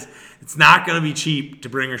 it's not going to be cheap to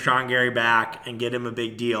bring Rashawn Gary back and get him a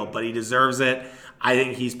big deal, but he deserves it. I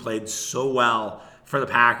think he's played so well for the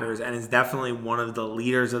Packers and is definitely one of the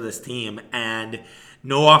leaders of this team, and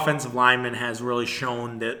no offensive lineman has really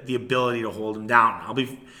shown the ability to hold him down. I'll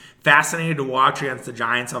be fascinated to watch against the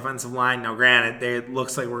Giants' offensive line. Now, granted, it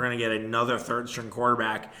looks like we're going to get another third-string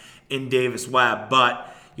quarterback in Davis Webb,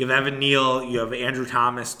 but you have Evan Neal, you have Andrew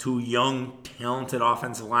Thomas, 2 young, talented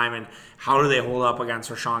offensive linemen. How do they hold up against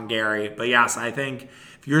Rashawn Gary? But yes, I think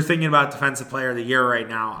if you're thinking about Defensive Player of the Year right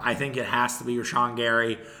now, I think it has to be Rashawn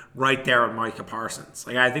Gary right there with Micah Parsons.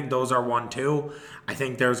 Like, I think those are 1-2. I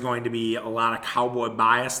think there's going to be a lot of Cowboy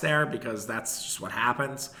bias there, because that's just what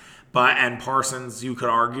happens. And Parsons, you could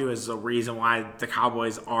argue, is the reason why the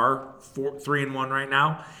Cowboys are 3-1 right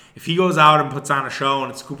now. If he goes out and puts on a show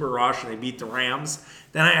and it's Cooper Rush and they beat the Rams,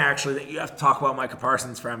 then I actually think you have to talk about Micah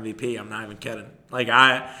Parsons for MVP. I'm not even kidding.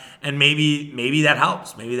 And maybe that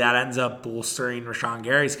helps. Maybe that ends up bolstering Rashawn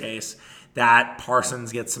Gary's case, that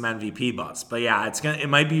Parsons gets some MVP buzz. But yeah, it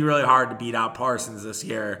might be really hard to beat out Parsons this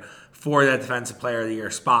year for that Defensive Player of the Year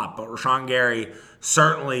spot. But Rashawn Gary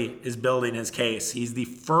certainly is building his case. He's the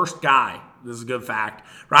first guy. This is a good fact.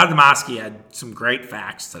 Rob Demoski had some great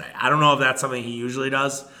facts today. I don't know if that's something he usually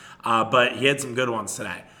does, but he had some good ones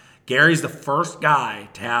today. Gary's the first guy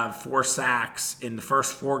to have 4 sacks in the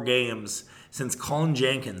first 4 games since Cullen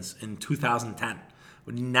Jenkins in 2010.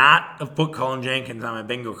 Would not have put Cullen Jenkins on my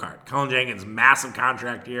bingo card. Cullen Jenkins, massive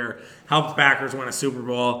contract here, helped the Packers win a Super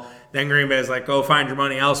Bowl. Then Green Bay's like, go find your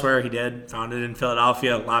money elsewhere. He did. Found it in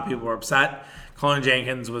Philadelphia. A lot of people were upset. Cullen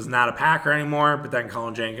Jenkins was not a Packer anymore, but then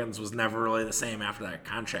Cullen Jenkins was never really the same after that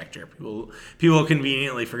contract year. People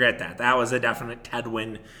conveniently forget that. That was a definite Ted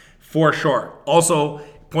win for sure. Also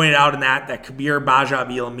pointed out in that Kabir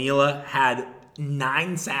Baja-Bielmila had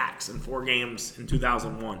 9 sacks in 4 games in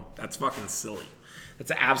 2001. That's fucking silly.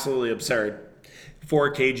 That's absolutely absurd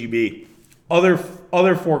for KGB. Other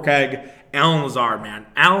 4-keg, Allen Lazard, man.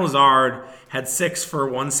 Allen Lazard had 6 for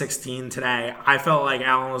 116 today. I felt like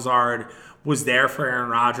Allen Lazard was there for Aaron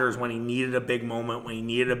Rodgers when he needed a big moment, when he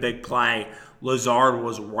needed a big play. Lazard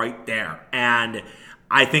was right there. And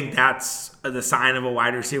I think that's the sign of a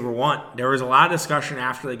wide receiver 1. There was a lot of discussion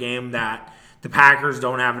after the game that the Packers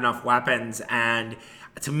don't have enough weapons. And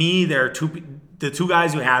to me, the 2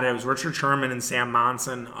 guys who had it was Richard Sherman and Sam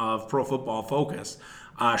Monson of Pro Football Focus.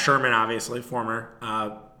 Sherman, obviously, former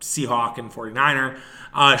Seahawk and 49er.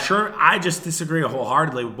 I just disagree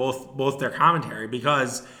wholeheartedly with both their commentary,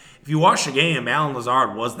 because if you watch the game, Allen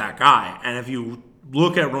Lazard was that guy. And if you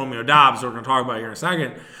look at Romeo Doubs, we're going to talk about here in a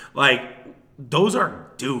second, like, those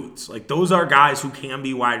are dudes. Like, those are guys who can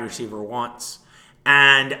be wide receiver ones.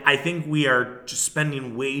 And I think we are just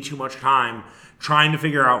spending way too much time trying to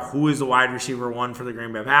figure out who is the wide receiver one for the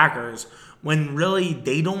Green Bay Packers when really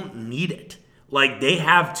they don't need it. Like, they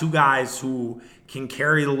have two guys who can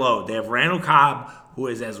carry the load. They have Randall Cobb, who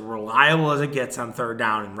is as reliable as it gets on third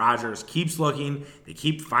down, and Rodgers keeps looking. They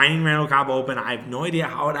keep finding Randall Cobb open. I have no idea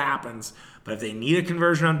how it happens, but if they need a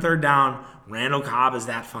conversion on third down, Randall Cobb is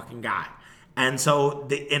that fucking guy. And so,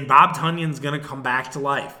 and Bob Tunyon's going to come back to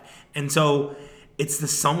life. And so, it's the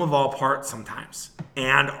sum of all parts sometimes.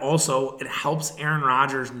 And also, it helps Aaron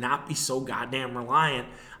Rodgers not be so goddamn reliant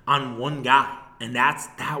on one guy. And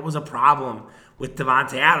that was a problem with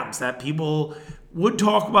Davante Adams that people would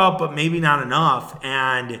talk about, but maybe not enough.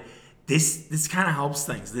 And this kind of helps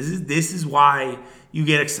things. This is why you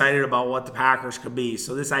get excited about what the Packers could be.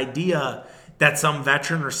 So this idea that some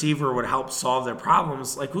veteran receiver would help solve their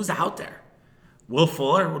problems, like, who's out there? Will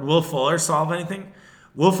Fuller? Would Will Fuller solve anything?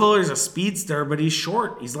 Will Fuller's a speedster, but he's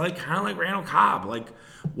short. He's like kind of like Randall Cobb. Like,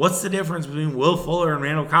 what's the difference between Will Fuller and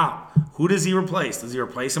Randall Cobb? Who does he replace? Does he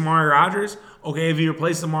replace Amari Rodgers? Okay, if he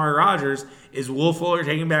replaces Amari Rodgers, is Will Fuller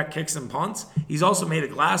taking back kicks and punts? He's also made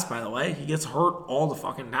of glass, by the way. He gets hurt all the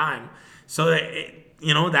fucking time. So,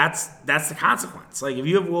 that's the consequence. Like, if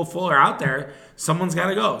you have Will Fuller out there, someone's got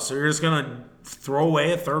to go. So you're just going to throw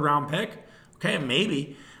away a third-round pick? Okay,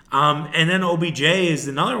 maybe. And then OBJ is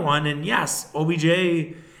another one. And yes,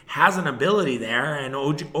 OBJ has an ability there. And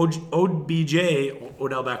OBJ,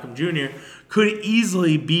 Odell Beckham Jr., could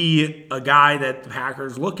easily be a guy that the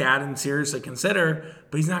Packers look at and seriously consider.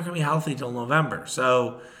 But he's not going to be healthy till November.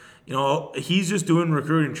 So, he's just doing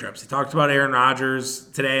recruiting trips. He talked about Aaron Rodgers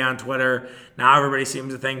today on Twitter. Now everybody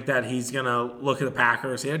seems to think that he's going to look at the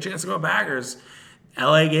Packers. He had a chance to go to Packers.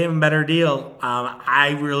 LA gave him a better deal.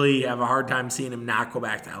 I really have a hard time seeing him not go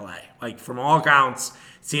back to LA. Like, from all accounts,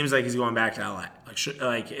 it seems like he's going back to LA.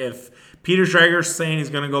 Like if Peter Schrager's saying he's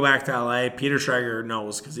going to go back to LA, Peter Schrager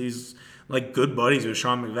knows because he's like good buddies with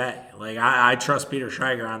Sean McVay. Like, I trust Peter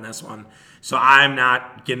Schrager on this one. So I'm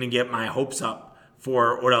not going to get my hopes up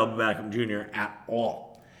for Odell Beckham Jr. at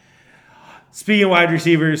all. Speaking of wide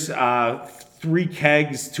receivers, 3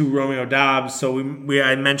 kegs to Romeo Doubs. So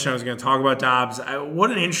I mentioned I was going to talk about Doubs.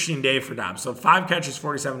 What an interesting day for Doubs. So 5 catches,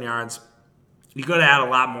 47 yards. He could have had a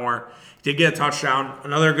lot more. Did get a touchdown.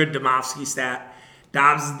 Another good Domofsky stat.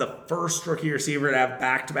 Doubs is the first rookie receiver to have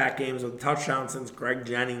back-to-back games with a touchdown since Greg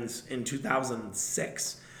Jennings in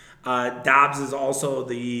 2006. Doubs is also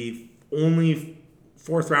the only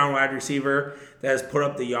 4th-round wide receiver that has put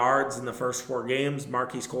up the yards in the first 4 games.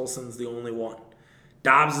 Marquise Colson's the only one.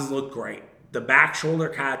 Doubs has looked great. The back shoulder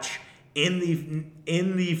catch in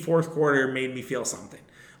the fourth quarter made me feel something.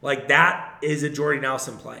 Like, that is a Jordy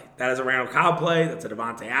Nelson play. That is a Randall Cobb play. That's a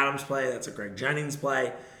Davante Adams play. That's a Greg Jennings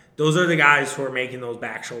play. Those are the guys who are making those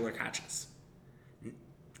back shoulder catches.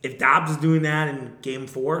 If Doubs is doing that in game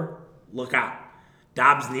 4, look out.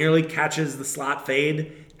 Doubs nearly catches the slot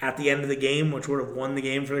fade at the end of the game, which would have won the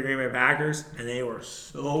game for the Green Bay Packers, and they were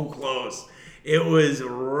so close. It was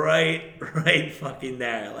right fucking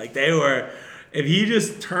there. Like, they were, if he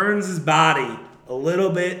just turns his body a little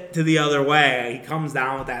bit to the other way, he comes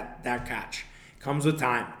down with that catch. Comes with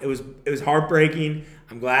time. It was heartbreaking.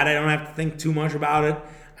 I'm glad I don't have to think too much about it.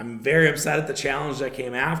 I'm very upset at the challenge that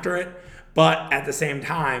came after it. But at the same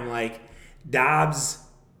time, like, Doubs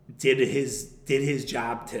did his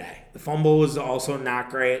job today. The fumble was also not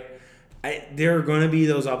great. There are going to be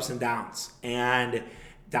those ups and downs. And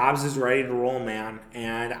Doubs is ready to roll, man.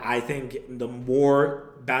 And I think the more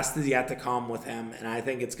best is yet to come with him. And I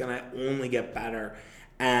think it's going to only get better.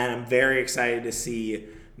 And I'm very excited to see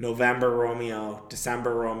November Romeo,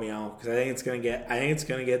 December Romeo, because I think it's going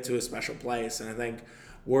to get to a special place. And I think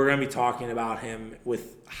we're going to be talking about him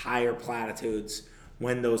with higher platitudes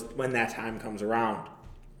when that time comes around.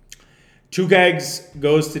 2 kegs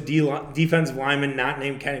goes to defensive lineman not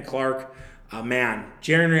named Kenny Clark. Man,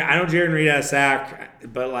 Jarran Reed, I know Jarran Reed had a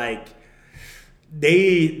sack, but like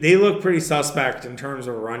they look pretty suspect in terms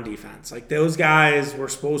of run defense. Like, those guys were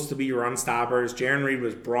supposed to be run stoppers. Jarran Reed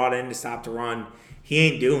was brought in to stop the run. He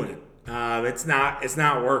ain't doing it. It's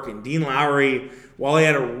not working. Dean Lowry, while he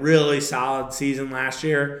had a really solid season last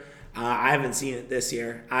year, I haven't seen it this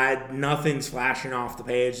year. Nothing's flashing off the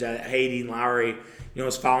page that, hey, Dean Lowry,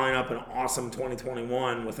 is following up an awesome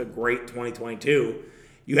 2021 with a great 2022.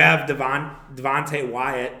 You have Devontae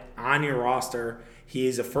Wyatt on your roster.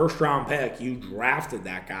 He's a first-round pick. You drafted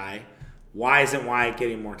that guy. Why isn't Wyatt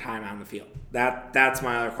getting more time on the field? That's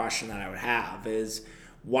my other question that I would have is,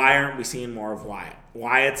 Why aren't we seeing more of Wyatt?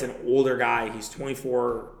 Wyatt's an older guy. He's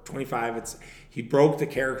 24, 25. He broke the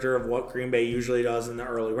character of what Green Bay usually does in the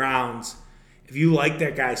early rounds. If you like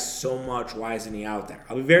that guy so much, why isn't he out there?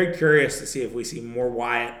 I'll be very curious to see if we see more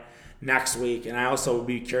Wyatt next week. And I also would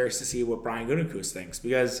be curious to see what Brian Gutekunst thinks.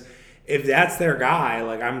 Because if that's their guy,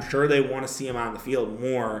 like, I'm sure they want to see him on the field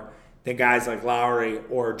more than guys like Lowry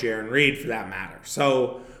or Jarran Reed for that matter.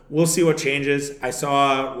 So we'll see what changes. I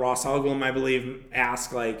saw Ross Uglum, I believe,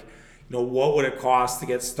 ask, like, what would it cost to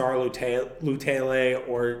get Star Lutele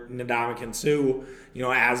or Ndamukong Suh,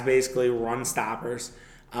 as basically run stoppers.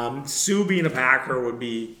 Suh being a Packer would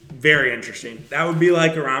be very interesting. That would be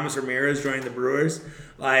like Aramis Ramirez joining the Brewers,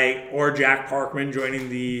 or Jack Parkman joining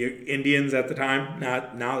the Indians at the time,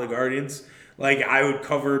 not now the Guardians. I would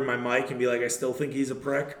cover my mic and be like, I still think he's a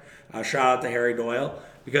prick. Shout out to Harry Doyle.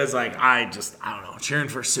 Because, I don't know. Cheering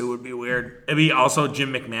for Suh would be weird. It'd be also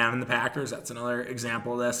Jim McMahon in the Packers. That's another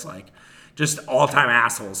example of this. Just all-time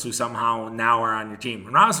assholes who somehow now are on your team.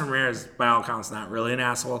 And Ross Ramirez, by all accounts, not really an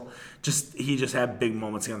asshole. He just had big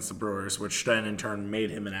moments against the Brewers, which then in turn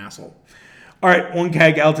made him an asshole. All right, one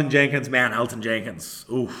keg, Elgton Jenkins. Man, Elgton Jenkins.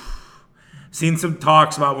 Oof. Seen some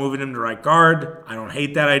talks about moving him to right guard. I don't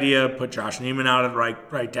hate that idea. Put Josh Neiman out at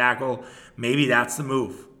right tackle. Maybe that's the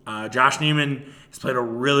move. Josh Neiman has played a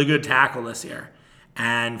really good tackle this year.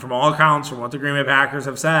 And from all accounts, from what the Green Bay Packers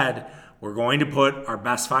have said, we're going to put our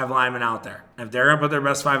best 5 linemen out there. And if they're going to put their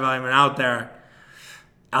best 5 linemen out there,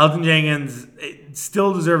 Elgton Jenkins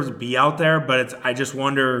still deserves to be out there, but I just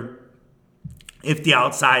wonder if the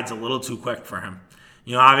outside's a little too quick for him.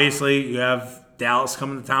 Obviously, you have Dallas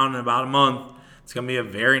coming to town in about a month. It's going to be a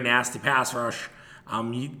very nasty pass rush.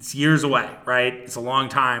 It's years away, right? It's a long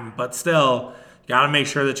time, but still, you got to make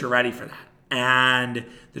sure that you're ready for that. And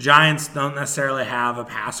the Giants don't necessarily have a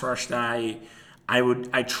pass rush that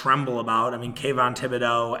I tremble about. I mean, Kayvon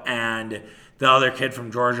Thibodeau and the other kid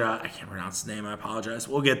from Georgia, I can't pronounce his name, I apologize.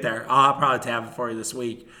 We'll get there. I'll probably have it for you this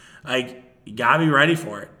week. You got to be ready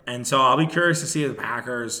for it. And so I'll be curious to see if the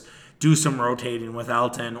Packers do some rotating with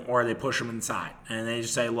Elgton or they push him inside. And they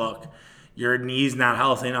just say, look, your knee's not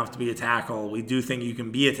healthy enough to be a tackle. We do think you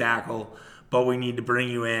can be a tackle, but we need to bring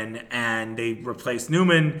you in. And they replace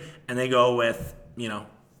Newman, and they go with,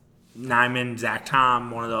 Nyman, Zach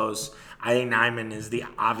Tom, one of those. I think Nyman is the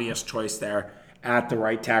obvious choice there at the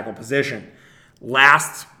right tackle position.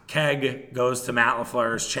 Last keg goes to Matt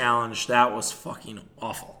LaFleur's challenge. That was fucking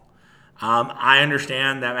awful. I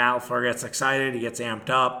understand that Matt LaFleur gets excited. He gets amped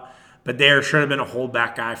up. But there should have been a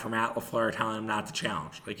holdback guy for Matt LaFleur telling him not to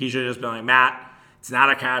challenge. He should have just been like, Matt, it's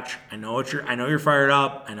not a catch. I know you're fired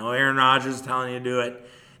up. I know Aaron Rodgers is telling you to do it.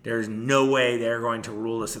 There's no way they're going to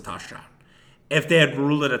rule this a touchdown. If they had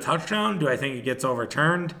ruled it a touchdown, do I think it gets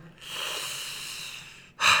overturned?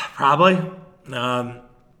 Probably.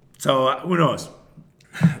 So who knows?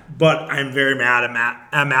 But I'm very mad at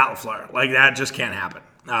Matt LaFleur. That just can't happen.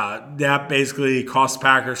 That basically cost the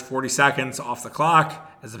Packers 40 seconds off the clock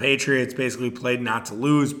as the Patriots basically played not to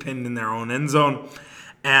lose, pinned in their own end zone.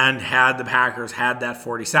 And had the Packers had that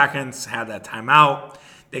 40 seconds, had that timeout,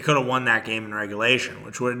 they could have won that game in regulation,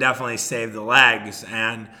 which would have definitely saved the legs.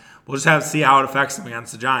 And we'll just have to see how it affects them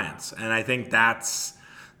against the Giants. And I think that's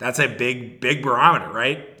a big barometer,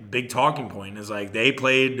 right? Big talking point is they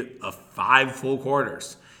played 5 full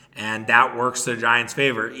quarters. And that works to the Giants'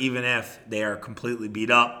 favor, even if they are completely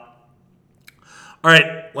beat up. All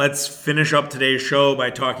right, let's finish up today's show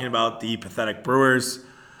by talking about the pathetic Brewers.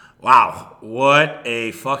 Wow, what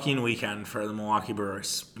a fucking weekend for the Milwaukee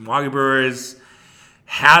Brewers. The Milwaukee Brewers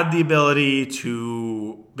had the ability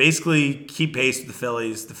to basically keep pace with the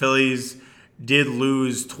Phillies. The Phillies did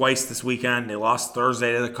lose twice this weekend. They lost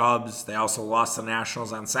Thursday to the Cubs. They also lost the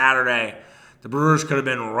Nationals on Saturday. The Brewers could have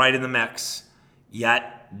been right in the mix,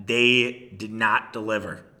 yet they did not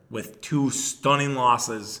deliver with 2 stunning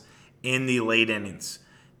losses in the late innings.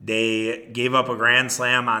 They gave up a grand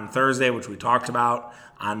slam on Thursday, which we talked about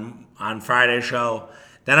on Friday's show.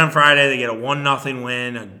 Then on Friday, they get a 1-0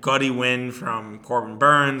 win, a gutty win from Corbin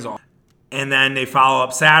Burns. And then they follow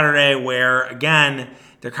up Saturday where, again,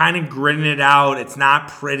 they're kind of gritting it out. It's not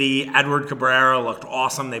pretty. Edward Cabrera looked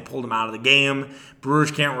awesome. They pulled him out of the game.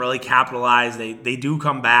 Brewers can't really capitalize. They do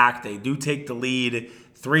come back. They do take the lead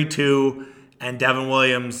 3-2. And Devin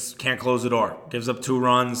Williams can't close the door. Gives up 2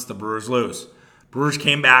 runs. The Brewers lose. Brewers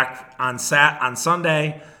came back on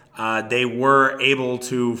Sunday. They were able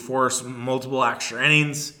to force multiple extra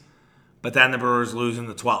innings, but then the Brewers lose in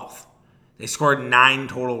the 12th. They scored 9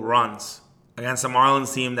 total runs against a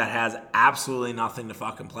Marlins team that has absolutely nothing to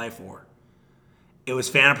fucking play for. It was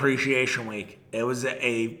Fan Appreciation Week. It was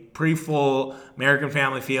a pretty full American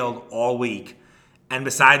Family Field all week. And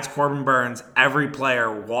besides Corbin Burns, every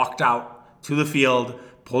player walked out to the field,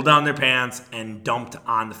 pulled down their pants, and dumped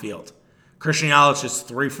on the field. Christian Yelich is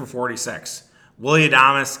 3 for 46. Willy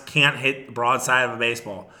Adames can't hit the broadside of a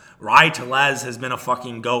baseball. Rai Tellez has been a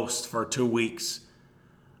fucking ghost for 2 weeks.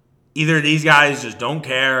 Either these guys just don't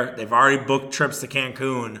care, they've already booked trips to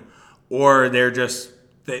Cancun, or they're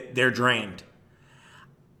drained.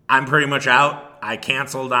 I'm pretty much out. I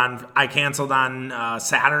canceled on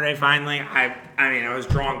Saturday finally. I was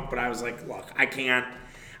drunk, but I was like, look, I can't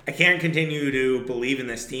continue to believe in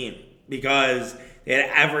this team because they had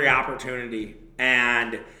every opportunity,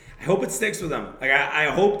 and I hope it sticks with them. Like I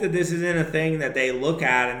hope that this isn't a thing that they look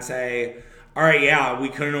at and say, all right, yeah, we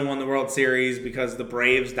couldn't have won the World Series because the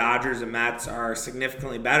Braves, Dodgers, and Mets are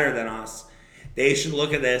significantly better than us. They should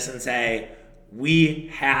look at this and say, we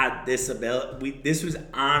had this ability. This was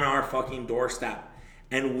on our fucking doorstep,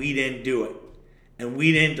 and we didn't do it, and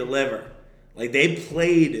we didn't deliver. Like they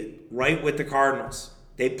played right with the Cardinals.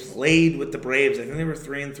 They played with the Braves. I think they were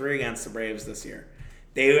 3-3 against the Braves this year.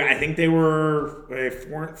 I think they were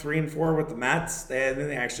 3-4 with the Mets. I think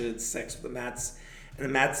they actually did 6 with the Mets, and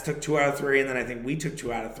the Mets took 2 out of 3, and then I think we took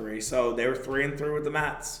 2 out of 3. So they were 3-3 with the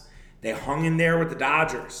Mets. They hung in there with the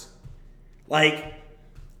Dodgers. Like,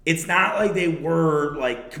 it's not like they were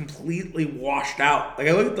like completely washed out. Like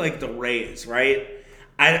I look at like the Rays, right?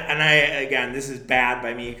 Again, this is bad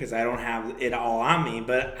by me because I don't have it all on me,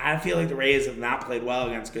 but I feel like the Rays have not played well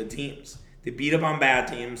against good teams. They beat up on bad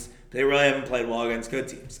teams, but they really haven't played well against good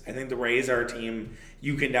teams. I think the Rays are a team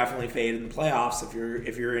you can definitely fade in the playoffs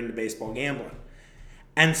if you're into baseball gambling.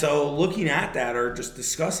 And so looking at that or just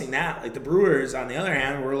discussing that, like the Brewers on the other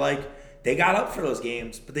hand were like, they got up for those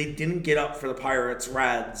games, but they didn't get up for the Pirates,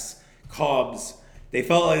 Reds, Cubs. They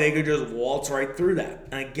felt like they could just waltz right through that.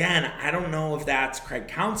 And again, I don't know if that's Craig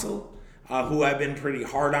Counsell, who I've been pretty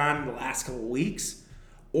hard on the last couple of weeks,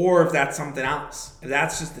 or if that's something else. If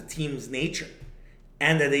that's just the team's nature.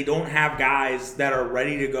 And that they don't have guys that are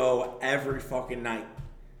ready to go every fucking night.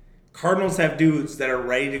 Cardinals have dudes that are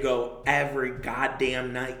ready to go every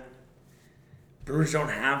goddamn night. Brewers don't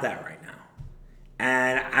have that right now.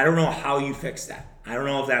 And I don't know how you fix that. I don't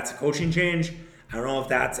know if that's a coaching change. I don't know if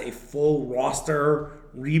that's a full roster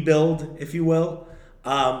rebuild, if you will.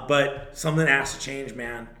 But something has to change,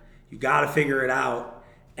 man. You got to figure it out.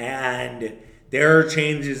 And there are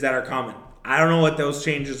changes that are coming. I don't know what those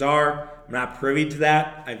changes are. I'm not privy to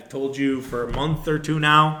that. I've told you for a month or two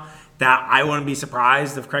now that I wouldn't be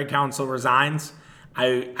surprised if Craig Counsell resigns.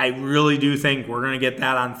 I really do think we're going to get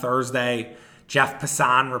that on Thursday. Jeff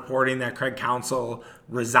Passan reporting that Craig Counsell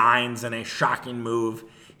resigns in a shocking move.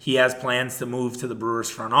 He has plans to move to the Brewers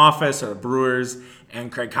front office, or the Brewers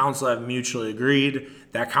and Craig Counsell have mutually agreed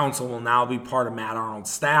that Counsell will now be part of Matt Arnold's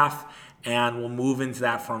staff and will move into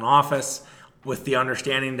that front office with the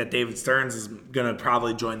understanding that David Stearns is going to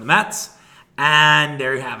probably join the Mets. And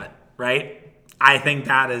there you have it, right? I think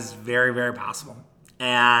that is very, very possible.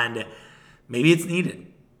 And maybe it's needed.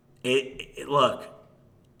 Look,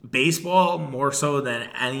 baseball, more so than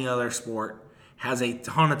any other sport, has a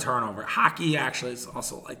ton of turnover. Hockey actually is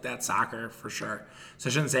also like that, soccer for sure. So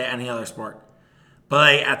I shouldn't say any other sport. But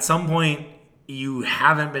like, at some point, you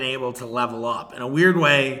haven't been able to level up. In a weird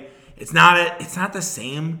way, it's not the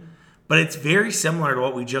same, but it's very similar to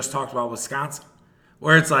what we just talked about with Wisconsin,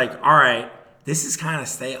 where it's like, all right, this is kind of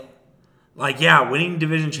stale. Like, yeah, winning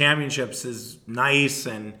division championships is nice,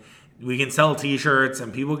 and we can sell T-shirts,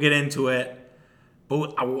 and people get into it.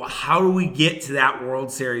 But how do we get to that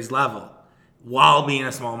World Series level while being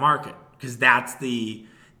a small market? Because that's the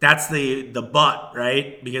but,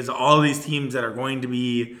 right? Because all of these teams that are going to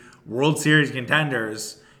be World Series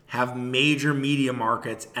contenders have major media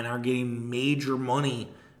markets and are getting major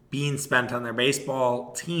money being spent on their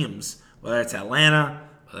baseball teams, whether it's Atlanta,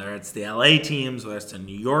 whether it's the LA teams, whether it's the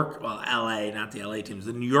New York, well, LA, not the LA teams,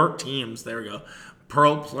 the New York teams, there we go.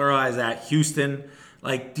 Pluralize that, Houston.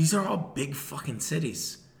 Like, these are all big fucking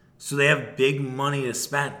cities. So they have big money to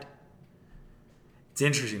spend. It's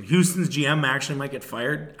interesting. Houston's GM actually might get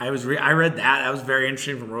fired. I read that. That was very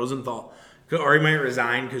interesting from Rosenthal. Or he might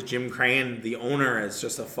resign because Jim Crane, the owner, is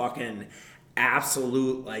just a fucking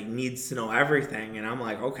absolute, like, needs to know everything. And I'm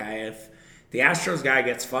like, okay, if the Astros guy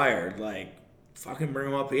gets fired, like, fucking bring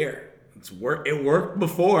him up here. It worked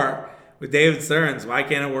before with David Stearns. Why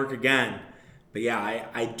can't it work again? But yeah,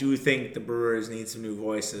 I do think the Brewers need some new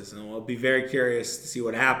voices, and we'll be very curious to see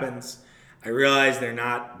what happens. I realize they're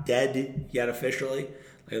not dead yet officially.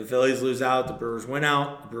 Like, the Phillies lose out, the Brewers win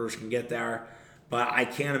out, the Brewers can get there. But I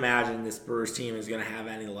can't imagine this Brewers team is going to have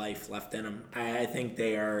any life left in them. I think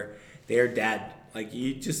they are dead. Like,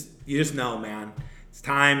 you just know, man. It's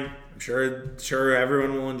time. I'm sure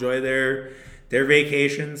everyone will enjoy their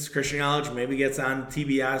vacations. Christian Yelich maybe gets on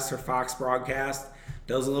TBS or Fox broadcast,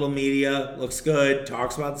 does a little media, looks good,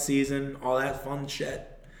 talks about the season, all that fun shit.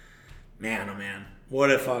 Man, oh man, what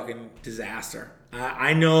a fucking disaster.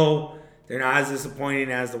 I know they're not as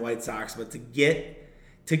disappointing as the White Sox, but to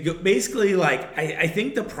go, basically, like, I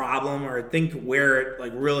think the problem, or I think where it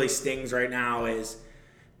like really stings right now, is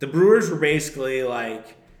the Brewers were basically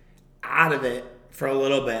like out of it for a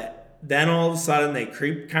little bit. Then all of a sudden they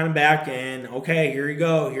creep kind of back in. Okay, here you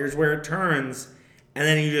go. Here's where it turns. And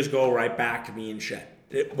then you just go right back to being shit.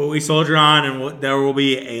 But we soldier on, and there will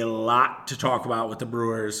be a lot to talk about with the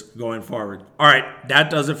Brewers going forward. All right, that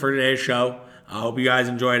does it for today's show. I hope you guys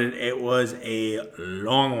enjoyed it. It was a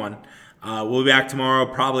long one. We'll be back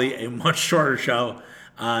tomorrow, probably a much shorter show,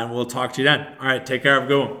 and we'll talk to you then. All right, take care. Have a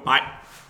good one. Bye.